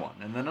another one,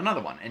 and then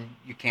another one, and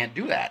you can't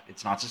do that.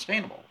 It's not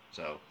sustainable.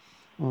 So,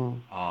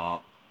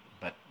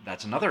 but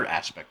that's another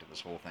aspect of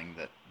this whole thing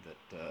that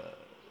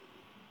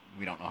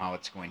we don't know how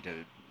it's going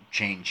to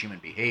change human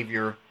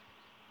behavior.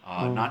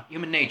 Not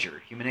human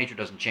nature. Human nature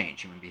doesn't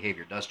change. Human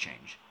behavior does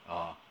change.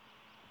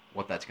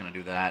 What that's going to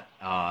do that,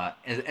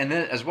 and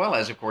then as well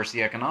as, of course,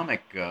 the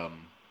economic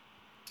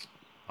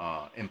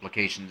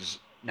implications.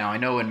 Now, I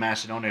know in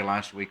Macedonia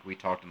last week we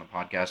talked on the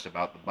podcast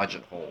about the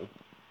budget hole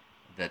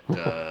that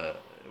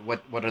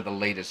what are the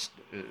latest?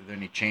 Are there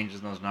any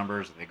changes in those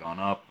numbers? Have they gone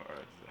up? Or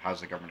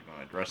how's the government going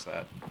to address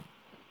that?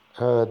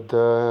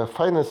 The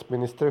finance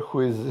minister,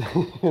 who is,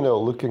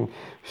 looking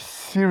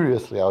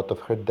seriously out of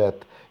her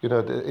depth,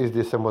 is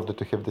this someone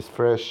to have this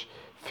fresh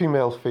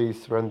female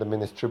face run the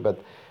ministry, but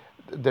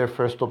their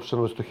first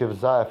option was to have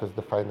Zaev as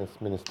the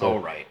finance minister. Oh,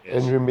 right.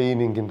 Yes. And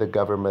remaining in the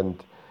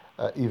government,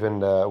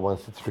 even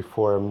once it's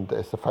reformed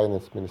as a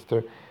finance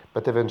minister.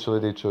 But eventually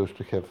they chose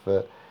to have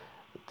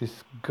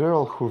this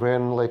girl who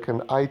ran like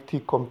an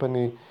IT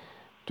company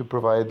to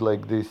provide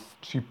like these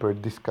cheaper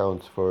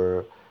discounts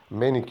for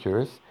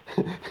manicures.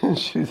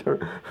 She's our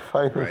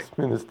finance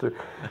minister.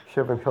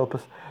 Heaven help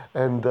us.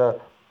 And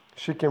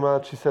she came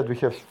out, she said we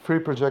have three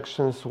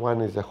projections.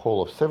 One is a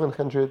whole of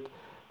 700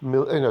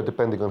 million,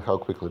 depending on how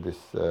quickly this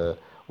will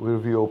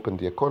reopen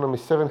the economy,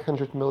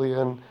 700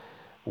 million,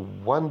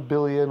 1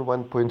 billion,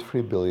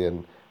 1.3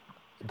 billion.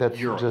 That's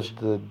Euros. Just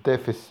the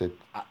deficit.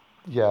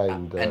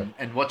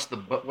 And what's the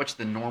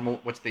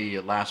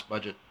last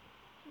budget?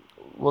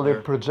 Well, they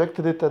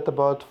projected it at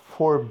about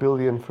 4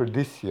 billion for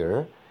this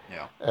year.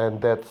 Yeah. And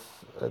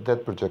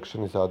that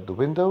projection is out the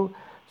window.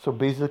 So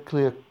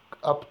basically,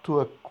 up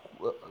to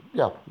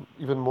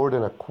even more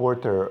than a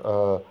quarter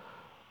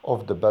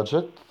of the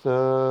budget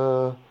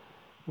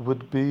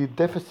would be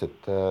deficit.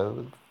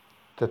 That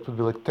would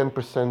be like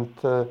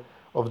 10%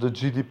 of the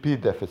GDP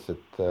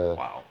deficit.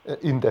 Wow.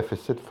 In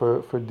deficit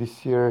for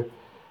this year.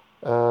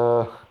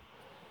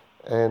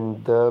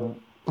 And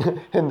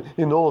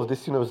in all of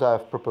this,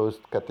 Zaev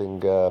proposed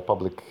cutting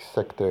public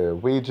sector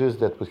wages.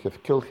 That would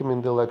have killed him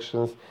in the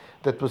elections.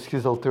 That was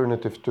his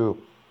alternative to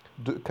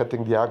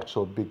cutting the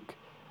actual big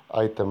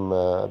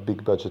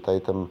budget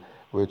item,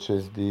 which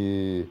is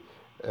the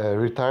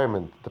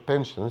retirement, the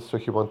pensions. So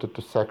he wanted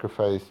to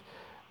sacrifice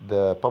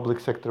the public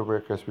sector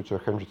workers, which are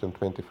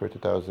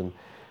 120,000-130,000,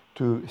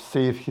 to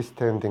save his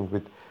standing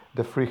with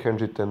the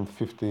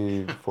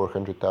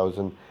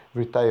 350,000-400,000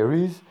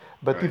 retirees.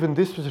 But Right. even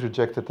this was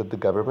rejected at the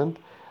government.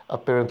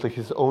 Apparently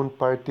his own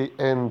party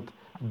and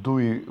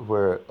Dewey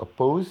were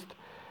opposed.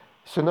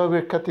 So now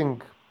we're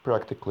cutting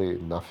practically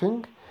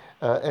nothing.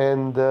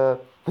 And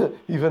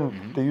even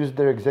they used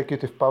their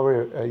executive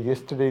power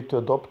yesterday to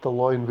adopt a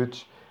law in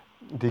which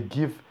they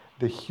give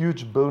the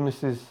huge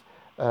bonuses,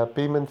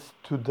 payments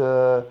to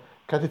the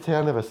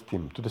Katitsayaneva's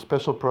team, to the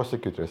special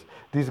prosecutors.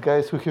 These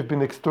guys who have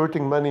been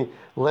extorting money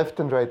left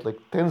and right, like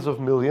tens of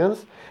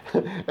millions.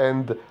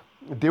 And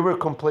they were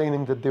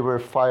complaining that they were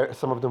fired.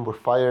 Some of them were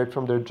fired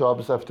from their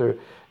jobs after,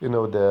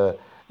 the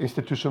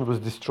institution was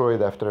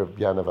destroyed after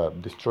Yaneva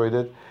destroyed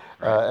it.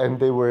 And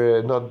they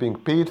were not being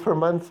paid for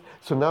months.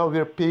 So now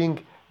we're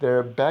paying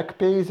their back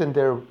pays, and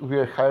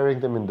we're hiring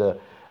them in the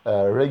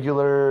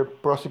regular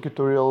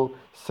prosecutorial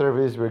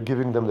service. We're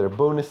giving them their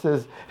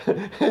bonuses.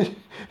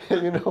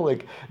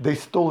 They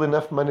stole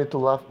enough money to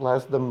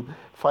last them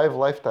 5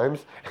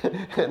 lifetimes,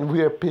 and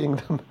we are paying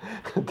them.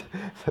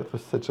 That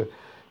was such a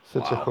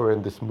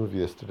horrendous movie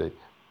yesterday.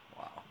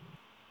 Wow.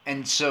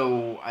 And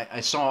so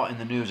I saw in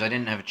the news, I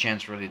didn't have a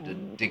chance really to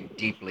dig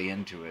deeply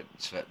into it,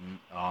 Svetlin.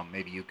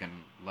 Maybe you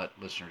can let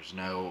listeners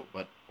know,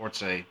 but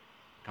Ortsy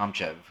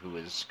Kamchev, who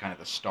is kind of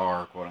the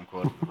star, quote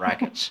unquote, of the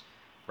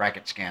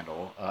racket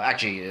scandal.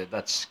 Actually,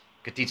 that's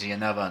Katitsa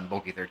Yaneva and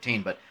Boki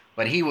 13, but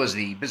he was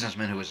the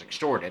businessman who was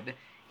extorted.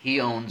 He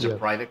owns a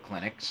private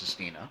clinic,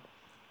 Sistina,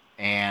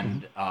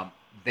 and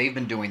they've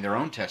been doing their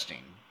own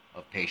testing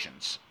of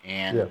patients,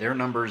 and their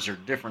numbers are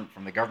different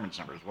from the government's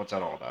numbers. What's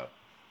that all about?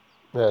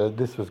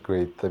 This was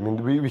great. I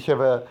mean, we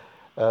have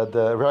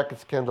the racket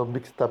scandal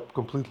mixed up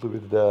completely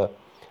with the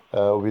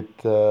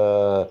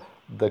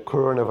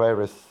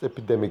coronavirus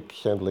epidemic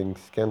handling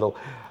scandal.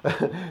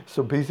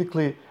 So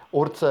basically,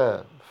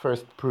 Orza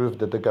first proved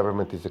that the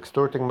government is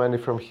extorting money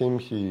from him.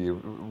 He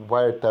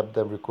wiretapped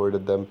them,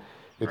 recorded them.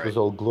 It was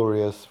all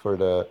glorious. For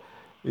the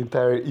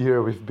entire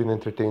year, we've been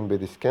entertained by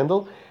this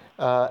scandal.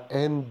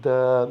 And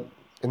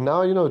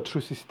now,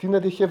 through Sistina,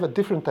 they have a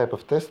different type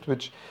of test,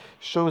 which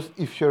shows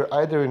if you're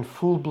either in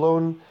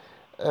full-blown,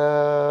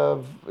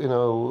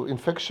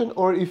 infection,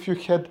 or if you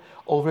had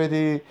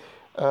already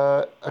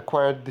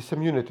acquired this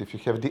immunity, if you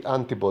have the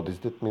antibodies.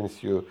 That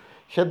means you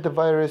had the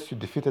virus, you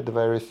defeated the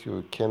virus,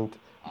 you can't,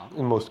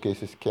 in most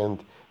cases,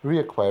 can't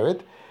reacquire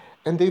it.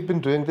 And they've been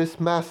doing this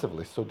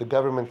massively. So the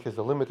government has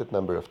a limited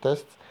number of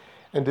tests,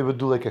 and they would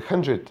do like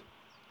 100,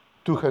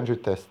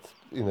 200 tests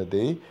in a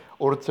day.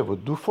 Orza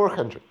would do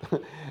 400.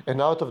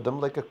 And out of them,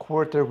 like a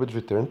quarter would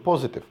return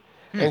positive.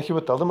 And he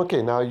would tell them,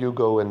 okay, now you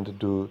go and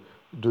do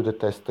the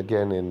test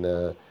again in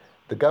the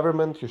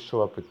government. You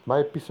show up with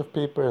my piece of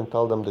paper and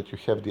tell them that you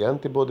have the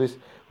antibodies,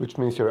 which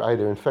means you're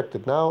either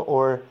infected now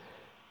or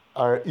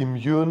are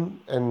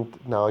immune, and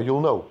now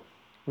you'll know,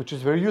 which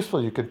is very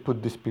useful. You can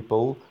put these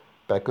people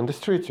back on the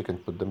streets. You can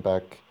put them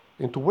back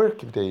into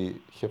work if they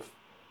have,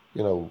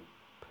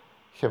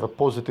 have a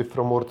positive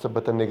from Orza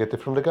but a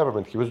negative from the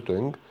government. He was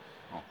doing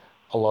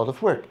a lot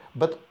of work,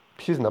 but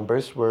his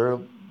numbers were,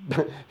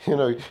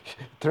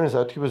 turns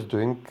out he was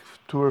doing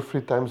 2 or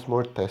 3 times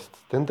more tests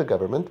than the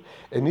government.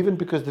 And even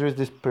because there is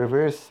this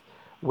perverse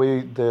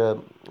way the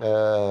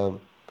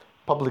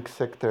public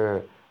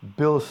sector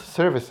bills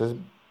services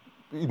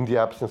in the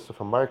absence of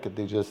a market.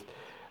 They just,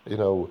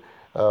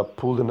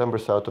 pull the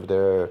numbers out of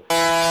their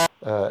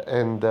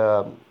and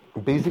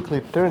basically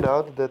it turned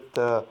out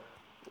that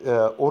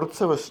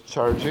Orca was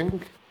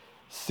charging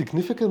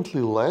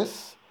significantly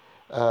less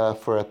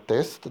for a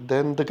test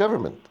than the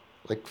government,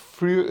 like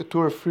 2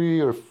 or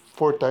 3 or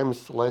 4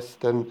 times less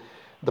than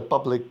the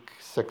public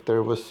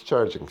sector was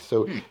charging.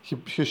 So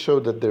he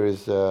showed that there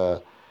is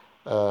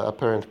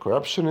apparent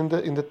corruption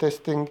in the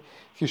testing.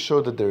 He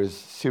showed that there is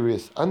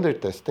serious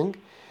under-testing,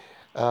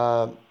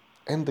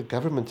 and the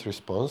government's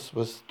response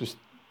was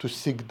to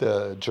seek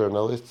the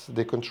journalists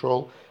they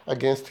control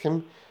against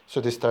him. So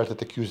they started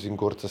accusing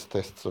Gorza's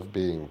tests of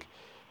being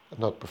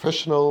not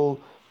professional,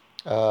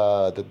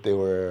 that they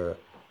were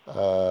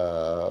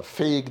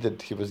fake,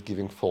 that he was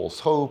giving false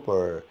hope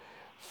or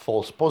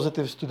false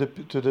positives to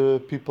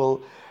the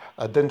people.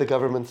 Then the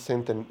government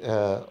sent an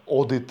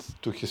audit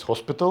to his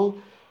hospital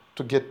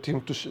to get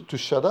him to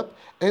shut up.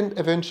 And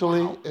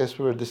eventually, as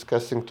we were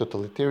discussing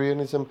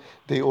totalitarianism,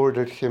 they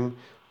ordered him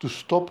to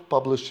stop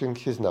publishing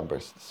his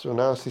numbers. So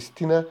now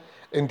Sistina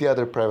and the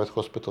other private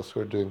hospitals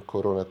who are doing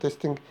corona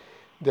testing,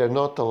 they're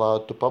not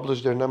allowed to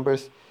publish their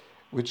numbers,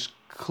 which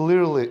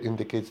clearly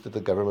indicates that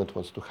the government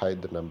wants to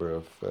hide the number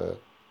of,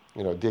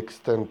 the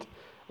extent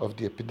of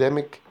the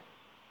epidemic.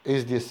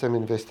 SDSM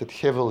invested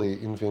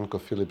heavily in Venko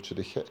Filipcu,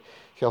 the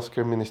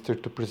healthcare minister,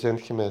 to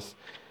present him as,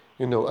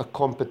 a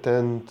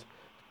competent,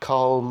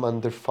 calm,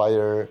 under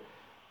fire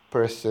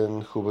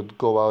person who would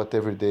go out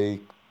every day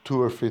 2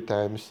 or 3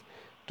 times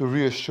to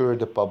reassure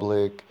the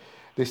public.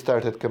 They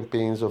started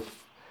campaigns of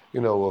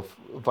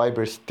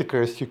Viber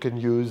stickers you can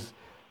use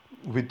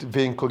with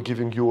Venko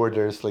giving you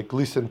orders, like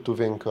listen to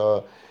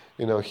Venko,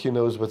 he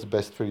knows what's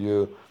best for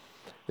you.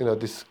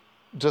 This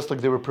just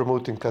like they were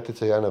promoting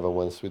Katica Janova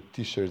once with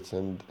T-shirts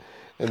and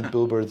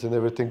billboards and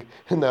everything,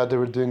 and now they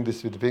were doing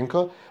this with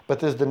Venko.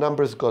 But as the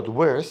numbers got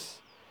worse,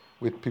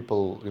 with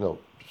people,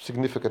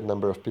 significant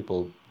number of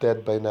people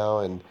dead by now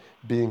and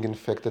being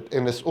infected,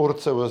 and as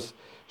Orca was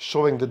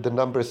showing that the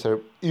numbers are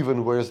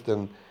even worse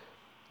than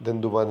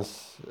the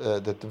ones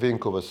that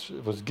Venko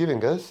was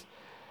giving us,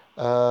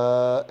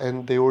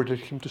 and they ordered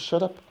him to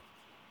shut up.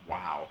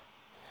 Wow.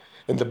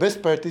 And the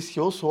best part is he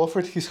also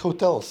offered his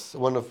hotels,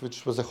 one of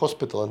which was a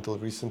hospital until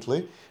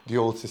recently, the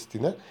old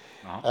Sistina,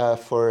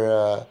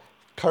 for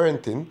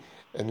quarantine.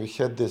 And we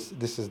had this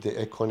is the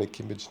iconic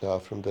image now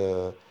from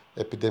the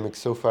epidemic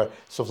so far.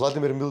 So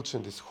Vladimir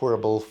Milchin, this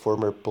horrible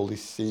former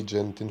police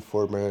agent,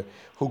 informer,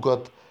 who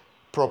got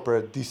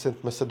proper,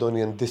 decent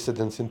Macedonian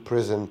dissidents in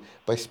prison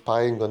by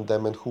spying on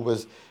them, and who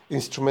was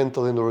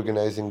instrumental in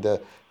organizing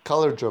the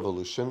Colored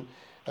Revolution.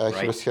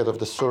 He was head of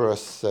the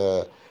Soros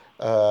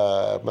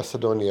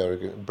Macedonia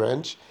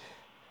branch.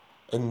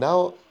 And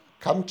now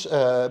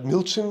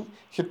Milchin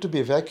had to be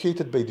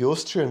evacuated by the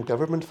Austrian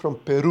government from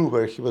Peru,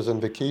 where he was on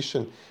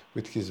vacation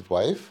with his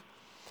wife.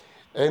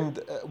 And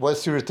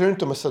once you return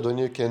to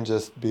Macedonia, you can't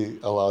just be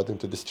allowed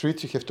into the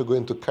streets. You have to go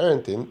into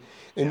quarantine.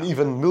 And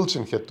even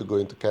Milchin had to go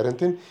into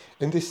quarantine.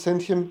 And they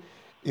sent him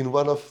in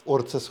one of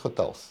Orca's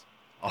hotels.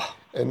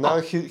 And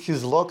now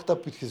he's locked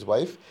up with his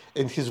wife.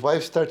 And his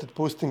wife started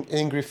posting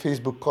angry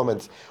Facebook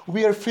comments.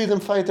 We are freedom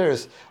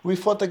fighters. We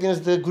fought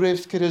against the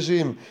Gruevski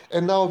regime.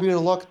 And now we are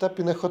locked up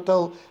in a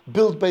hotel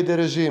built by the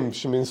regime.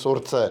 She means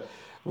Orca,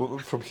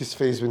 from his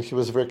face when he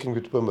was working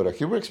with Bumera.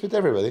 He works with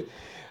everybody.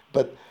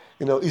 But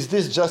is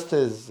this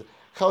justice?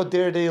 How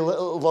dare they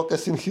lock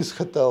us in his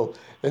hotel?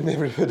 And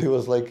everybody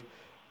was like,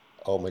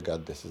 oh my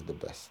God, this is the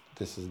best.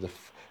 This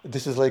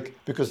is like,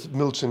 because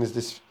Milchin is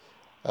this,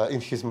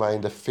 in his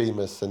mind, a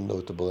famous and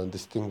notable and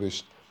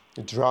distinguished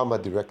drama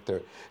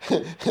director.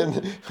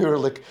 And we were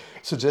like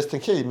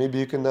suggesting, hey, maybe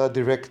you can now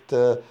direct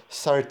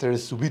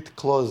Sartre's Wheat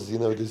Claws,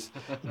 this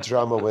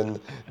drama when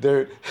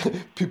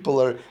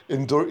people are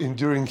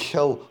enduring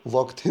hell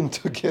locked in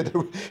together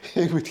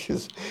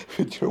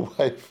with your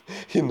wife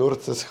in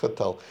Orca's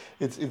hotel.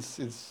 It's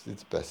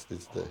best.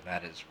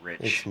 That is rich.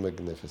 It's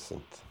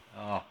magnificent.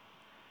 Oh,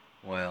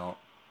 well.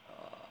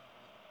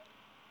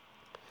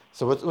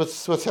 So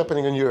what's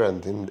happening on your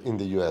end in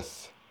the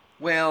U.S.?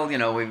 Well,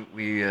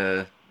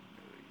 the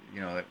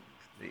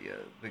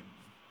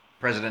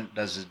president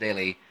does his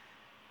daily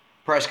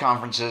press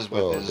conferences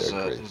with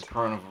his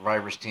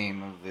coronavirus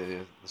team of the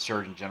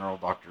Surgeon General,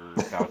 Dr.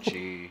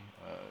 Fauci,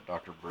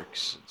 Dr.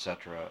 Birx,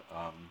 etc.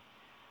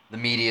 The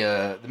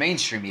media, the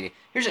mainstream media.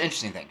 Here's an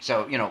interesting thing.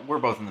 So, we're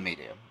both in the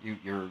media.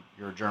 You're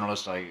a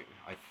journalist. I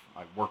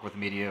work with the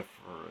media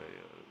for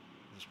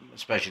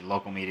especially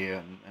local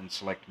media and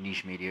select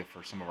niche media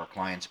for some of our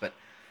clients. But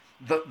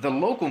the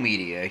local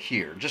media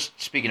here, just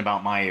speaking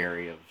about my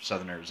area of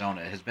Southern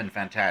Arizona, has been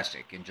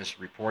fantastic in just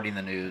reporting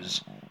the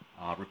news,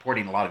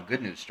 reporting a lot of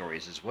good news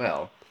stories as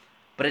well.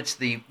 But it's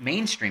the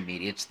mainstream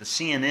media, it's the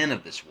CNN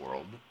of this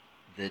world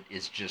that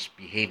is just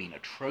behaving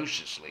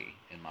atrociously,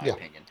 in my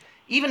opinion.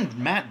 Even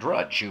Matt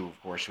Drudge, who,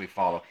 of course, we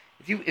follow.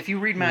 If you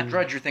read Matt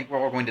Drudge, you think,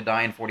 well, we're going to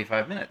die in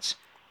 45 minutes.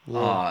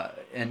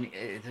 And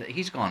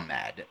he's gone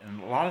mad.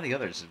 And a lot of the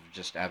others have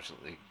just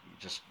absolutely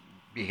just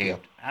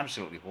behaved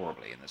absolutely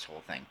horribly in this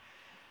whole thing.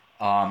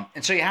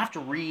 And so you have to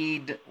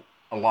read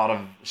a lot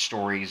of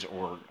stories,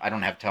 or I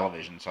don't have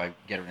television, so I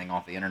get everything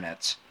off the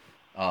internets.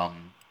 So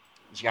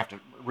you have to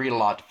read a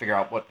lot to figure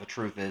out what the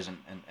truth is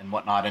and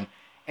whatnot.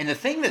 And the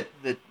thing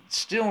that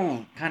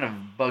still kind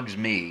of bugs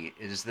me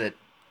is that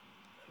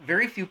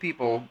very few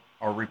people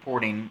are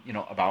reporting,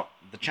 about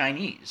the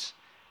Chinese.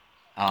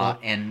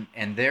 And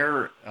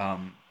they're,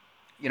 I'm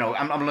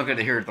looking at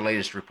here at the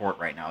latest report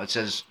right now. It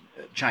says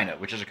China,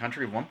 which is a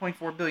country of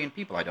 1.4 billion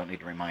people. I don't need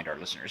to remind our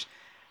listeners.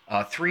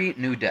 3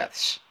 new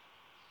deaths.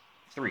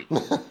 3.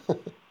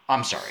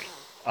 I'm sorry.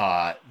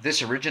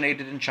 This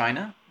originated in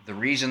China. The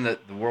reason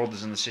that the world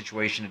is in the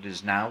situation it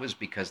is now is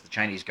because the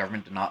Chinese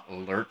government did not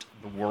alert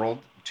the world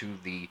to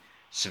the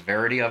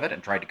severity of it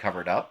and tried to cover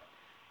it up.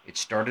 It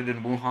started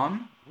in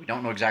Wuhan. We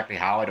don't know exactly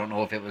how. I don't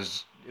know if it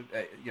was,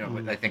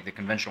 I think the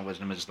conventional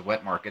wisdom is the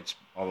wet markets,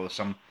 although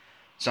some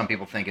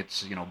people think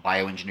it's,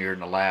 bioengineered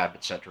in a lab,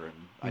 etc.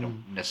 And I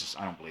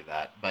don't believe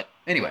that. But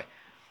anyway,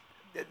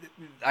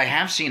 I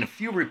have seen a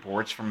few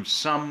reports from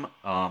some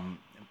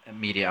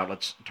media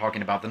outlets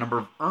talking about the number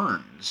of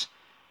urns,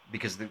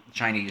 because the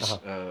Chinese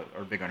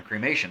are big on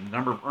cremation, the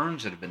number of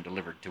urns that have been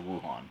delivered to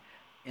Wuhan,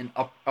 in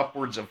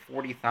upwards of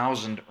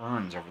 40,000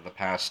 urns over the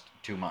past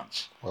 2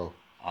 months. Oh.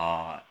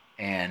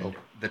 And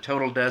the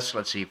total deaths,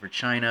 let's see, for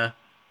China,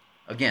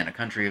 again, a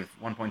country of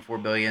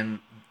 1.4 billion,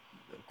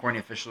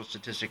 according to official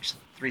statistics,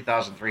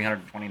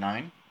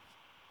 3,329?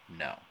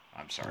 No,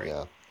 I'm sorry.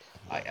 Yeah.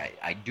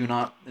 I do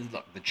not,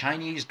 look, the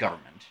Chinese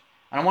government,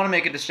 and I want to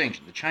make a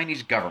distinction, the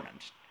Chinese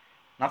government,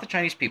 not the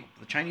Chinese people,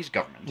 but the Chinese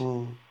government,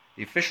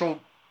 the official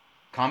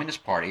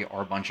Communist Party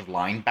are a bunch of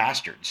lying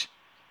bastards.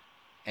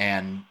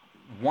 And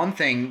one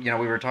thing, we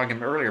were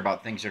talking earlier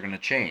about things that are going to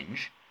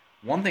change.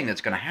 One thing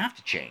that's going to have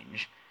to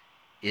change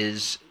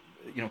is,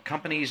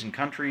 companies and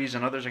countries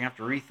and others are going to have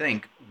to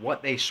rethink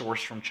what they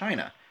source from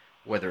China,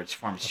 whether it's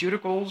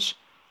pharmaceuticals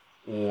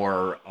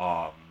or,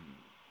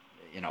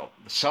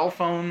 the cell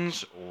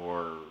phones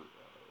or,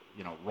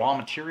 raw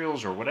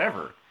materials or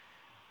whatever.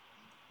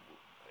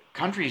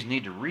 Countries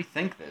need to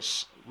rethink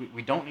this.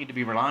 We don't need to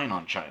be relying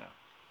on China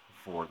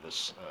for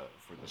this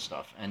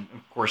stuff. And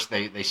of course,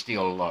 they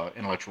steal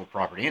intellectual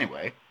property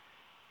anyway.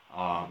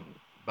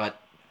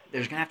 But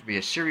there's going to have to be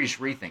a serious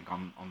rethink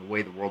on the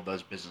way the world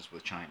does business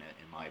with China,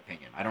 in my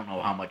opinion. I don't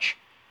know how much.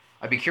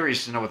 I'd be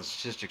curious to know what the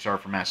statistics are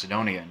for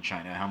Macedonia and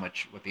China,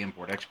 what the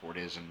import-export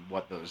is, and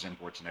what those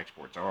imports and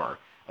exports are,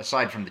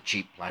 aside from the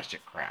cheap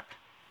plastic crap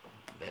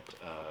that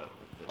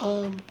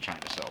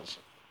China sells.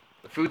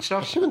 The food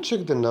stuff? I haven't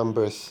checked the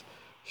numbers.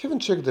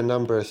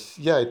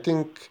 Yeah, I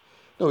think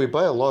we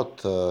buy a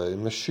lot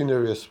in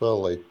machinery as well,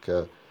 like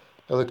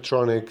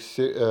electronics.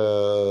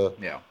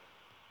 Yeah.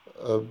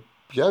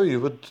 You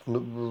would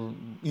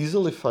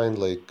easily find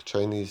like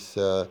Chinese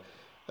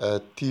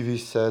TV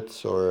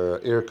sets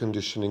or air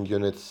conditioning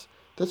units.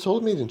 That's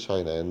all made in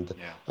China, and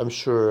I'm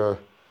sure,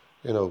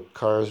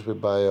 cars we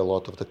buy, a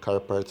lot of the car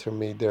parts are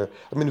made there.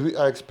 I mean,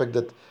 I expect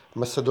that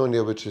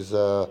Macedonia, which is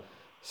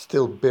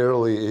still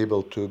barely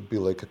able to be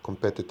like a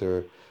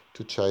competitor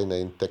to China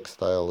in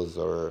textiles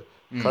or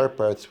car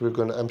parts, I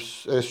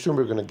assume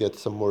we're gonna get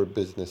some more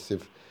business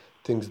if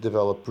things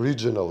develop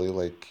regionally,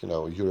 like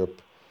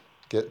Europe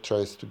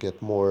tries to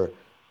get more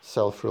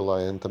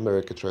self-reliant,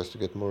 America tries to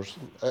get more.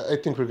 I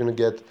think we're gonna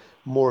get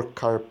more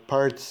car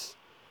parts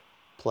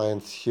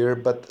plants here,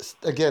 but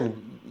again,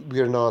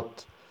 we are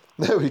not.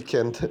 We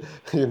can't,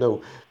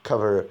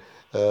 cover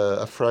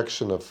a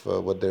fraction of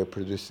what they're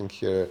producing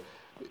here,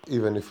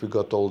 even if we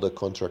got all the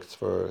contracts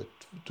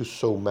to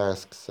sew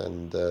masks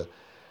and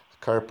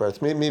car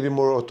parts. Maybe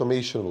more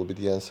automation will be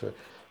the answer.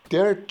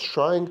 They're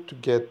trying to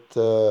get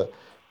to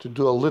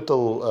do a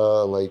little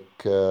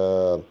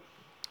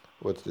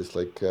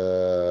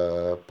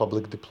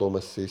public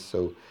diplomacy.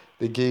 So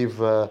they gave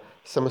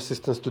some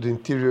assistance to the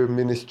Interior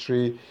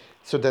Ministry.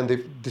 So then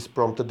this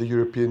prompted the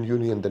European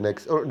Union the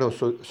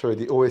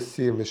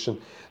OSCE mission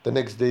the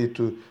next day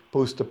to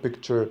post a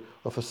picture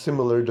of a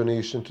similar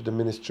donation to the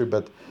ministry,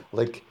 but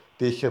like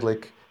they had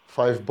like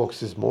 5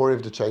 boxes more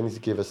if the Chinese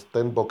gave us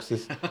 10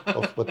 boxes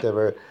of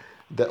whatever.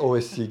 The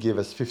OSCE gave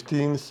us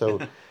 15. So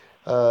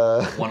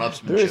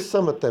there is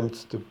some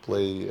attempts to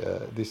play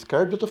this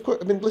card, but of course,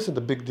 I mean, listen,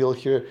 the big deal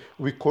here,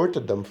 we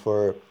courted them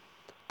for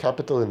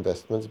capital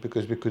investments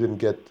because we couldn't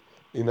get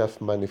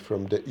enough money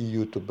from the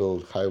EU to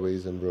build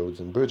highways and roads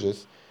and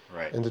bridges.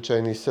 Right. And the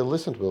Chinese said,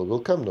 listen, we'll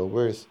come, no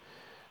worries.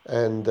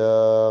 And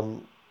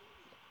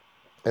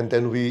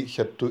then we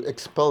had to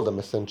expel them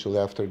essentially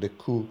after the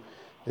coup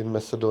in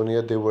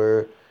Macedonia. There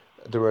were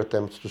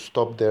attempts to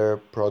stop their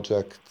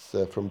projects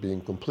from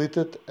being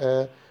completed,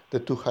 the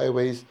 2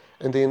 highways.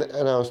 And they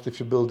announced, if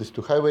you build these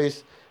 2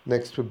 highways,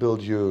 next we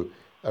build you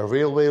a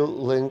railway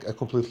link, a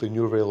completely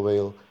new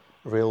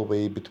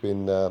railway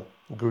between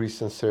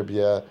Greece and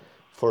Serbia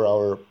for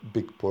our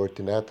big port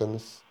in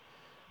Athens.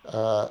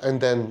 And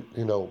then,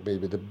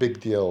 maybe the big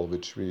deal,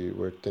 which we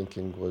were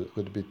thinking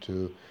would be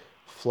to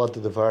flood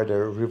the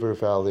Vardar River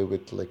Valley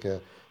with like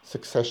a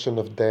succession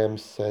of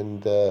dams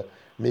and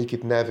make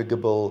it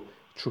navigable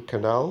through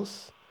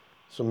canals,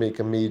 so make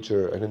a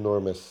major, an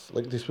enormous,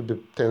 like this would be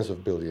tens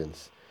of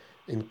billions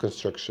in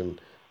construction,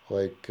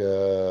 like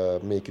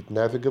make it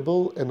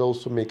navigable and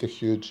also make a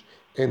huge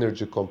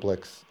energy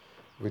complex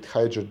with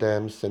hydro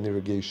dams and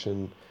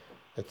irrigation,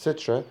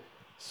 etc.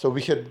 So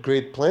we had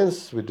great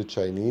plans with the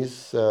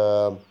Chinese.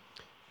 The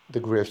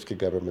Gruevski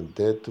government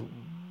did.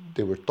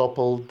 They were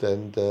toppled,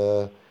 and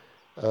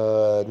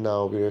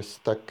now we're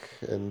stuck,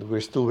 and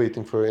we're still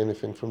waiting for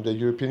anything from the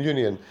European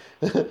Union.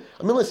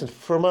 I mean, listen,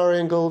 from our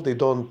angle, they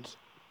don't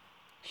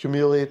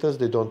humiliate us,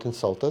 they don't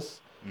insult us.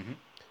 Mm-hmm.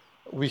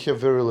 We have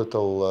very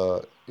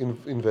little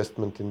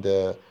investment in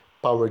the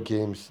power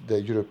games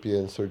the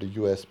Europeans or the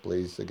US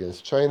plays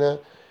against China.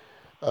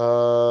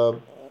 Uh,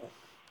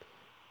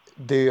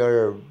 they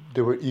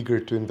were eager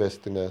to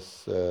invest in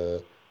us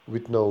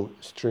with no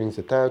strings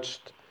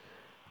attached.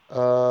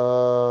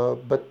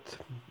 But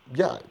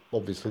yeah,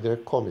 obviously they're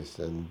commies,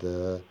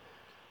 and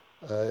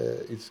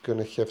it's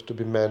gonna have to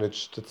be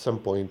managed at some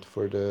point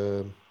for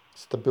the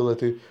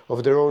stability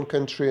of their own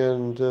country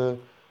and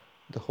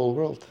the whole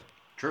world.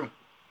 True.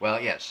 Well,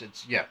 yes,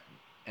 it's yeah,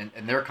 and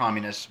they're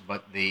communists,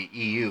 but the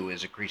EU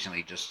is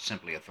increasingly just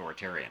simply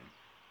authoritarian.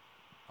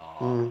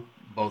 Mm.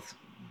 Both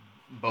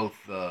both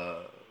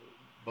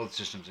both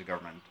systems of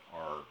government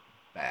are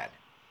bad.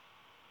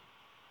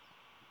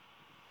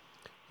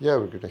 Yeah,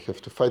 we're gonna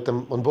have to fight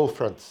them on both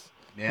fronts.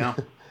 Yeah.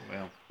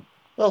 Well.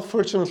 Well,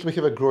 fortunately, we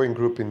have a growing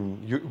group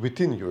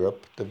within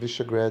Europe, the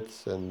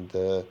Visegráds, and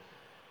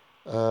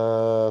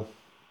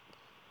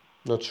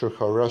not sure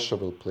how Russia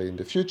will play in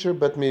the future,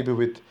 but maybe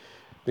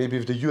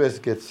if the US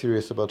gets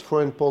serious about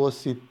foreign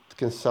policy, it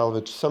can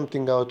salvage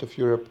something out of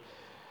Europe,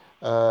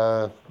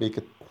 make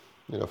it,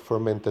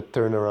 ferment a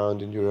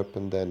turnaround in Europe,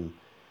 and then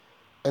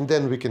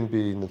we can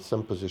be in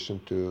some position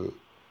to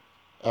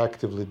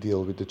actively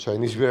deal with the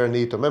Chinese. We are a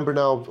NATO member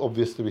now.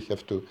 Obviously, we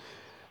have to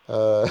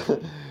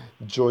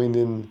join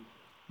in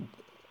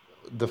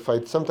the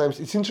fight. Sometimes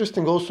it's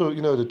interesting also,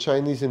 the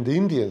Chinese and the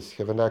Indians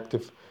have an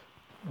active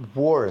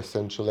war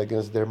essentially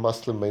against their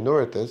Muslim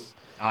minorities.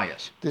 Ah,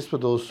 yes. This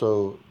would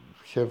also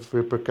have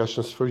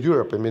repercussions for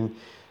Europe. I mean,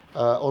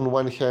 on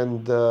one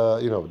hand,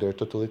 they're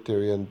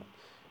totalitarian,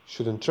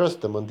 shouldn't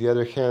trust them. On the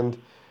other hand,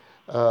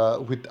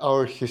 with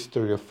our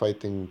history of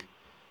fighting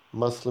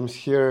Muslims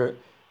here,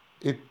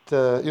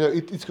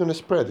 it's going to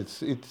spread.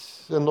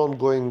 It's an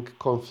ongoing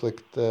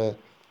conflict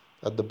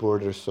at the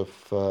borders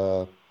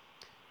of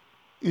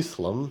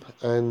Islam,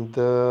 and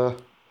they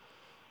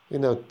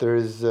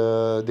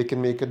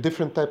can make a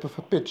different type of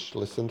a pitch.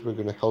 Listen, we're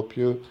going to help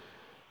you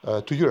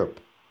to Europe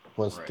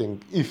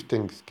if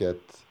things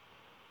get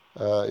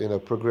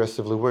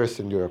progressively worse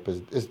in Europe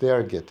as they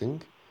are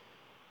getting.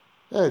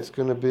 Yeah, it's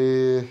going to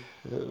be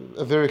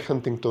a very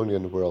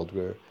Huntingtonian world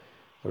we're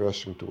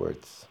rushing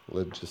towards.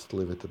 Let's just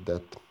leave it at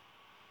that.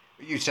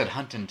 You said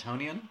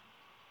Huntingtonian?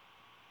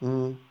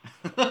 Mm.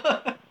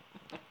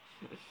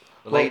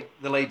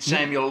 The late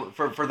Samuel,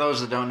 for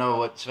those that don't know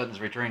what Svetin's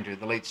referring to,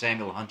 the late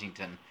Samuel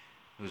Huntington,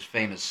 whose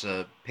famous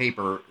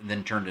paper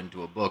then turned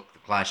into a book, The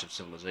Clash of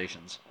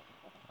Civilizations.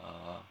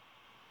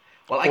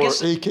 I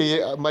guess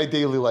AKA My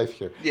Daily Life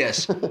here.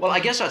 Yes. Well, I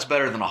guess that's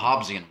better than a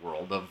Hobbesian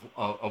world of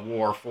a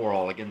war for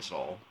all against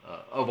all,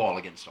 of all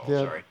against all.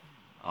 Yeah. Sorry,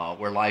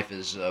 where life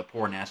is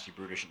poor, nasty,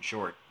 brutish, and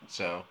short.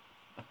 So.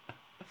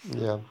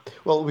 Yeah.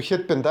 Well, we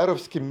had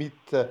Pendarovsky meet.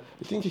 I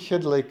think he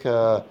had like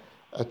a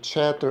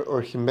chat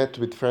or he met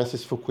with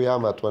Francis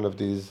Fukuyama at one of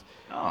these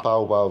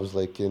powwows,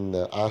 like in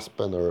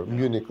Aspen or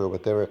Munich or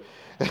whatever.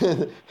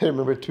 I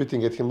remember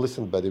tweeting at him,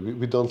 "Listen, buddy,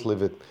 we don't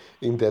live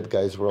in that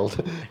guy's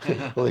world.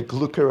 Like,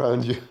 look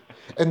around you."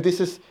 And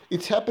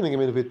it's happening. I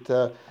mean, with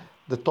the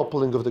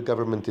toppling of the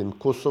government in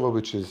Kosovo,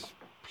 which is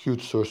a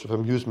huge source of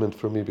amusement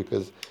for me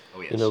because,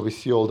 we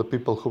see all the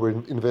people who were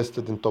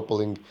invested in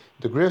toppling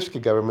the Gruevski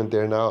government.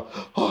 They're now,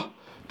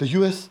 the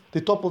U.S.,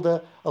 they toppled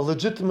a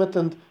legitimate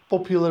and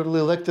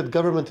popularly elected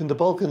government in the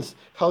Balkans.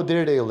 How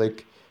dare they?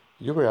 Like,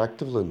 you were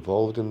actively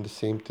involved in the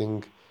same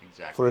thing.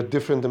 Exactly. For a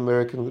different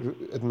American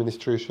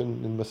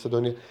administration in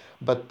Macedonia,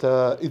 but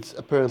it's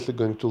apparently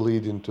going to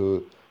lead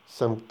into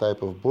some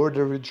type of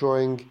border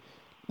redrawing.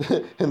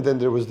 And then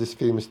there was this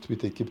famous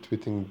tweet I keep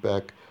tweeting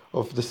back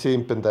of the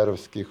same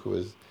Pendarovsky who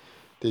was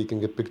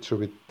taking a picture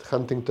with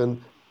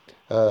Huntington,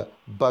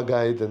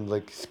 bug-eyed and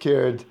like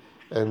scared.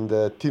 And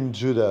Tim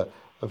Judah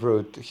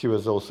wrote, he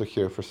was also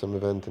here for some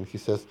event, and he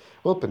says,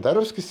 well,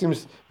 Pendarovsky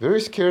seems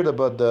very scared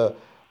about the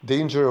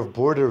danger of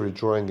border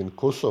redrawing in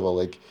Kosovo.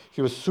 Like,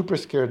 he was super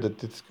scared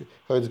that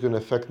how it's going to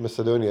affect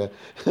Macedonia.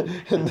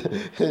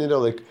 and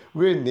like,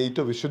 we're in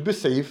NATO, we should be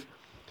safe.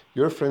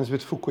 You're friends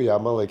with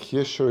Fukuyama, like, he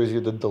assures you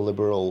that the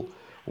liberal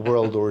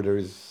world order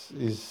is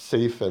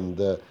safe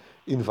and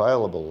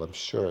inviolable, I'm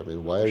sure. I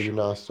mean, why are you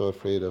now so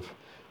afraid of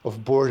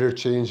border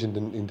change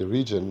in the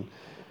region?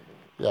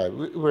 Yeah,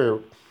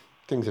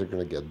 things are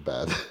going to get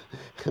bad.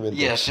 I mean,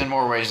 yes, in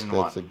more ways than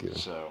one.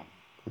 So,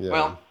 yeah.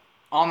 Well,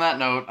 on that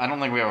note, I don't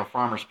think we have a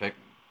farmer's pick.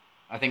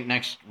 I think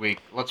next week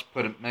let's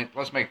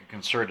make a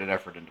concerted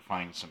effort into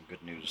finding some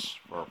good news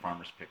for our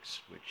farmer's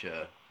picks, which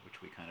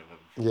which we kind of have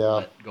Yeah.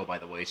 let go by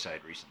the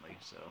wayside recently.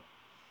 So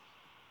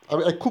I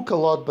mean, I cook a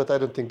lot, but I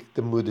don't think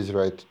the mood is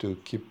right to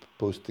keep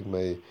posting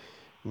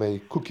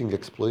my cooking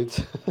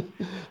exploits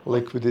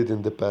like we did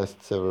in the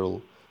past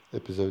several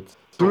episodes.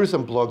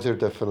 Tourism blogs are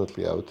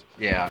definitely out.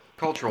 yeah,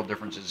 cultural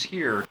differences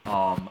here.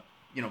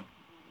 You know,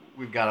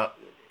 we've got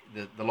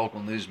the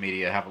local news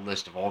media have a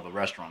list of all the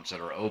restaurants that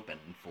are open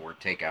for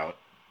takeout,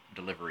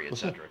 delivery,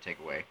 etc.,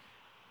 takeaway,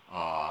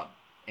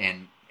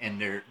 and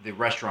the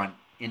restaurant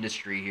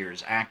industry here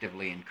is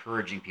actively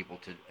encouraging people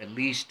to at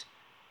least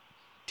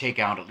take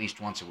out at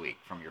least once a week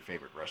from your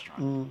favorite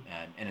restaurant,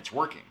 and it's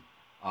working.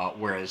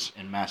 Whereas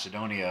in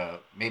Macedonia,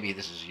 maybe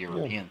this is a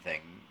European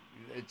thing.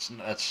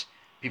 That's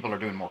people are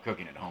doing more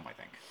cooking at home, I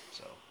think.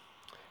 So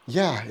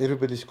Yeah,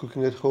 everybody's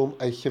cooking at home.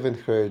 I haven't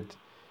heard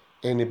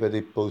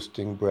anybody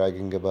posting,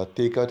 bragging about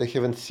takeout. I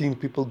haven't seen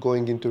people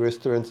going into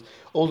restaurants,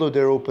 although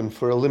they're open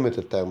for a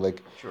limited time.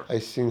 Like sure,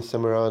 I've seen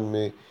some around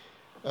me,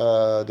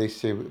 they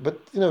say, but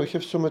we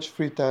have so much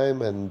free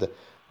time and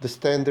the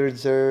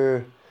standards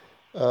are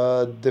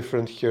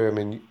different here. I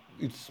mean,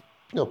 it's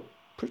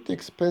pretty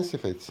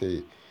expensive, I'd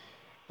say,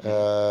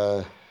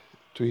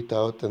 to eat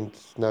out, and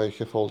now you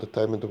have all the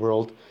time in the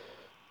world,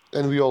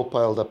 and we all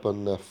piled up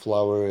on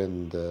flour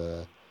and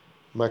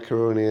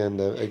macaroni,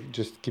 and I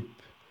just keep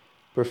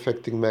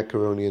perfecting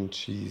macaroni and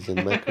cheese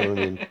and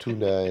macaroni and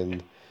tuna,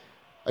 and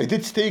I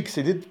did steaks.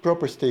 I did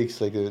proper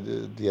steaks like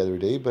the other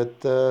day, but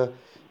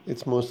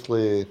it's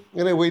mostly,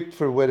 and I wait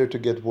for weather to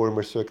get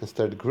warmer so I can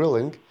start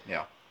grilling.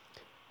 yeah,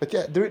 But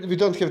yeah, we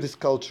don't have this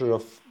culture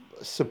of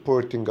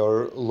supporting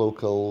our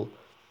local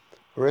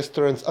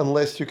restaurants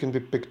unless you can be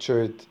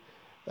pictured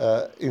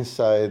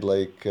inside.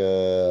 Like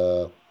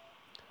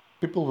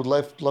people would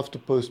love to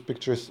post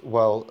pictures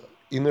while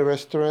in a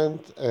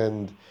restaurant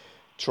and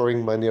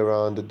throwing money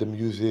around at the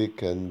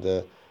music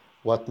and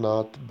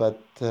whatnot.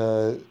 But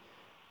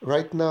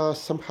right now,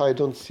 somehow I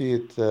don't see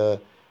it.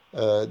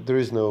 There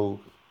is no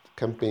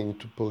campaign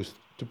to post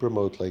to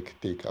promote like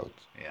takeout.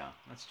 yeah,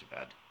 that's too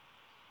bad.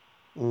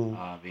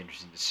 It'd be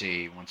interesting to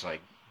see once I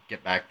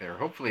get back there.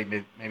 Hopefully,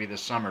 maybe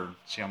this summer,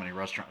 see how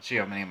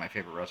many of my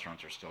favorite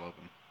restaurants are still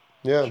open.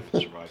 Yeah,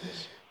 Survive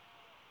this.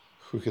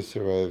 who has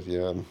survived?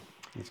 Yeah,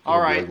 it's All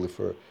gonna be right. ugly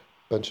for a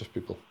bunch of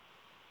people.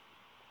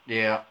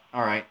 Yeah.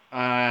 All right.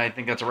 I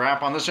think that's a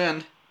wrap on this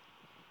end.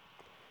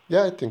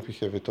 Yeah, I think we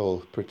have it all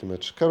pretty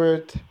much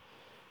covered.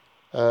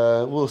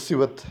 We'll see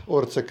what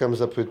Orca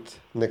comes up with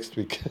next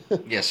week.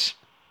 Yes.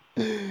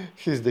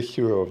 He's the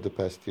hero of the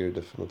past year,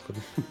 definitely.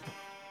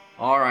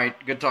 All right.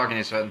 Good talking to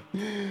you, Sven.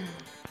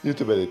 You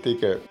too, buddy. Take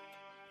care.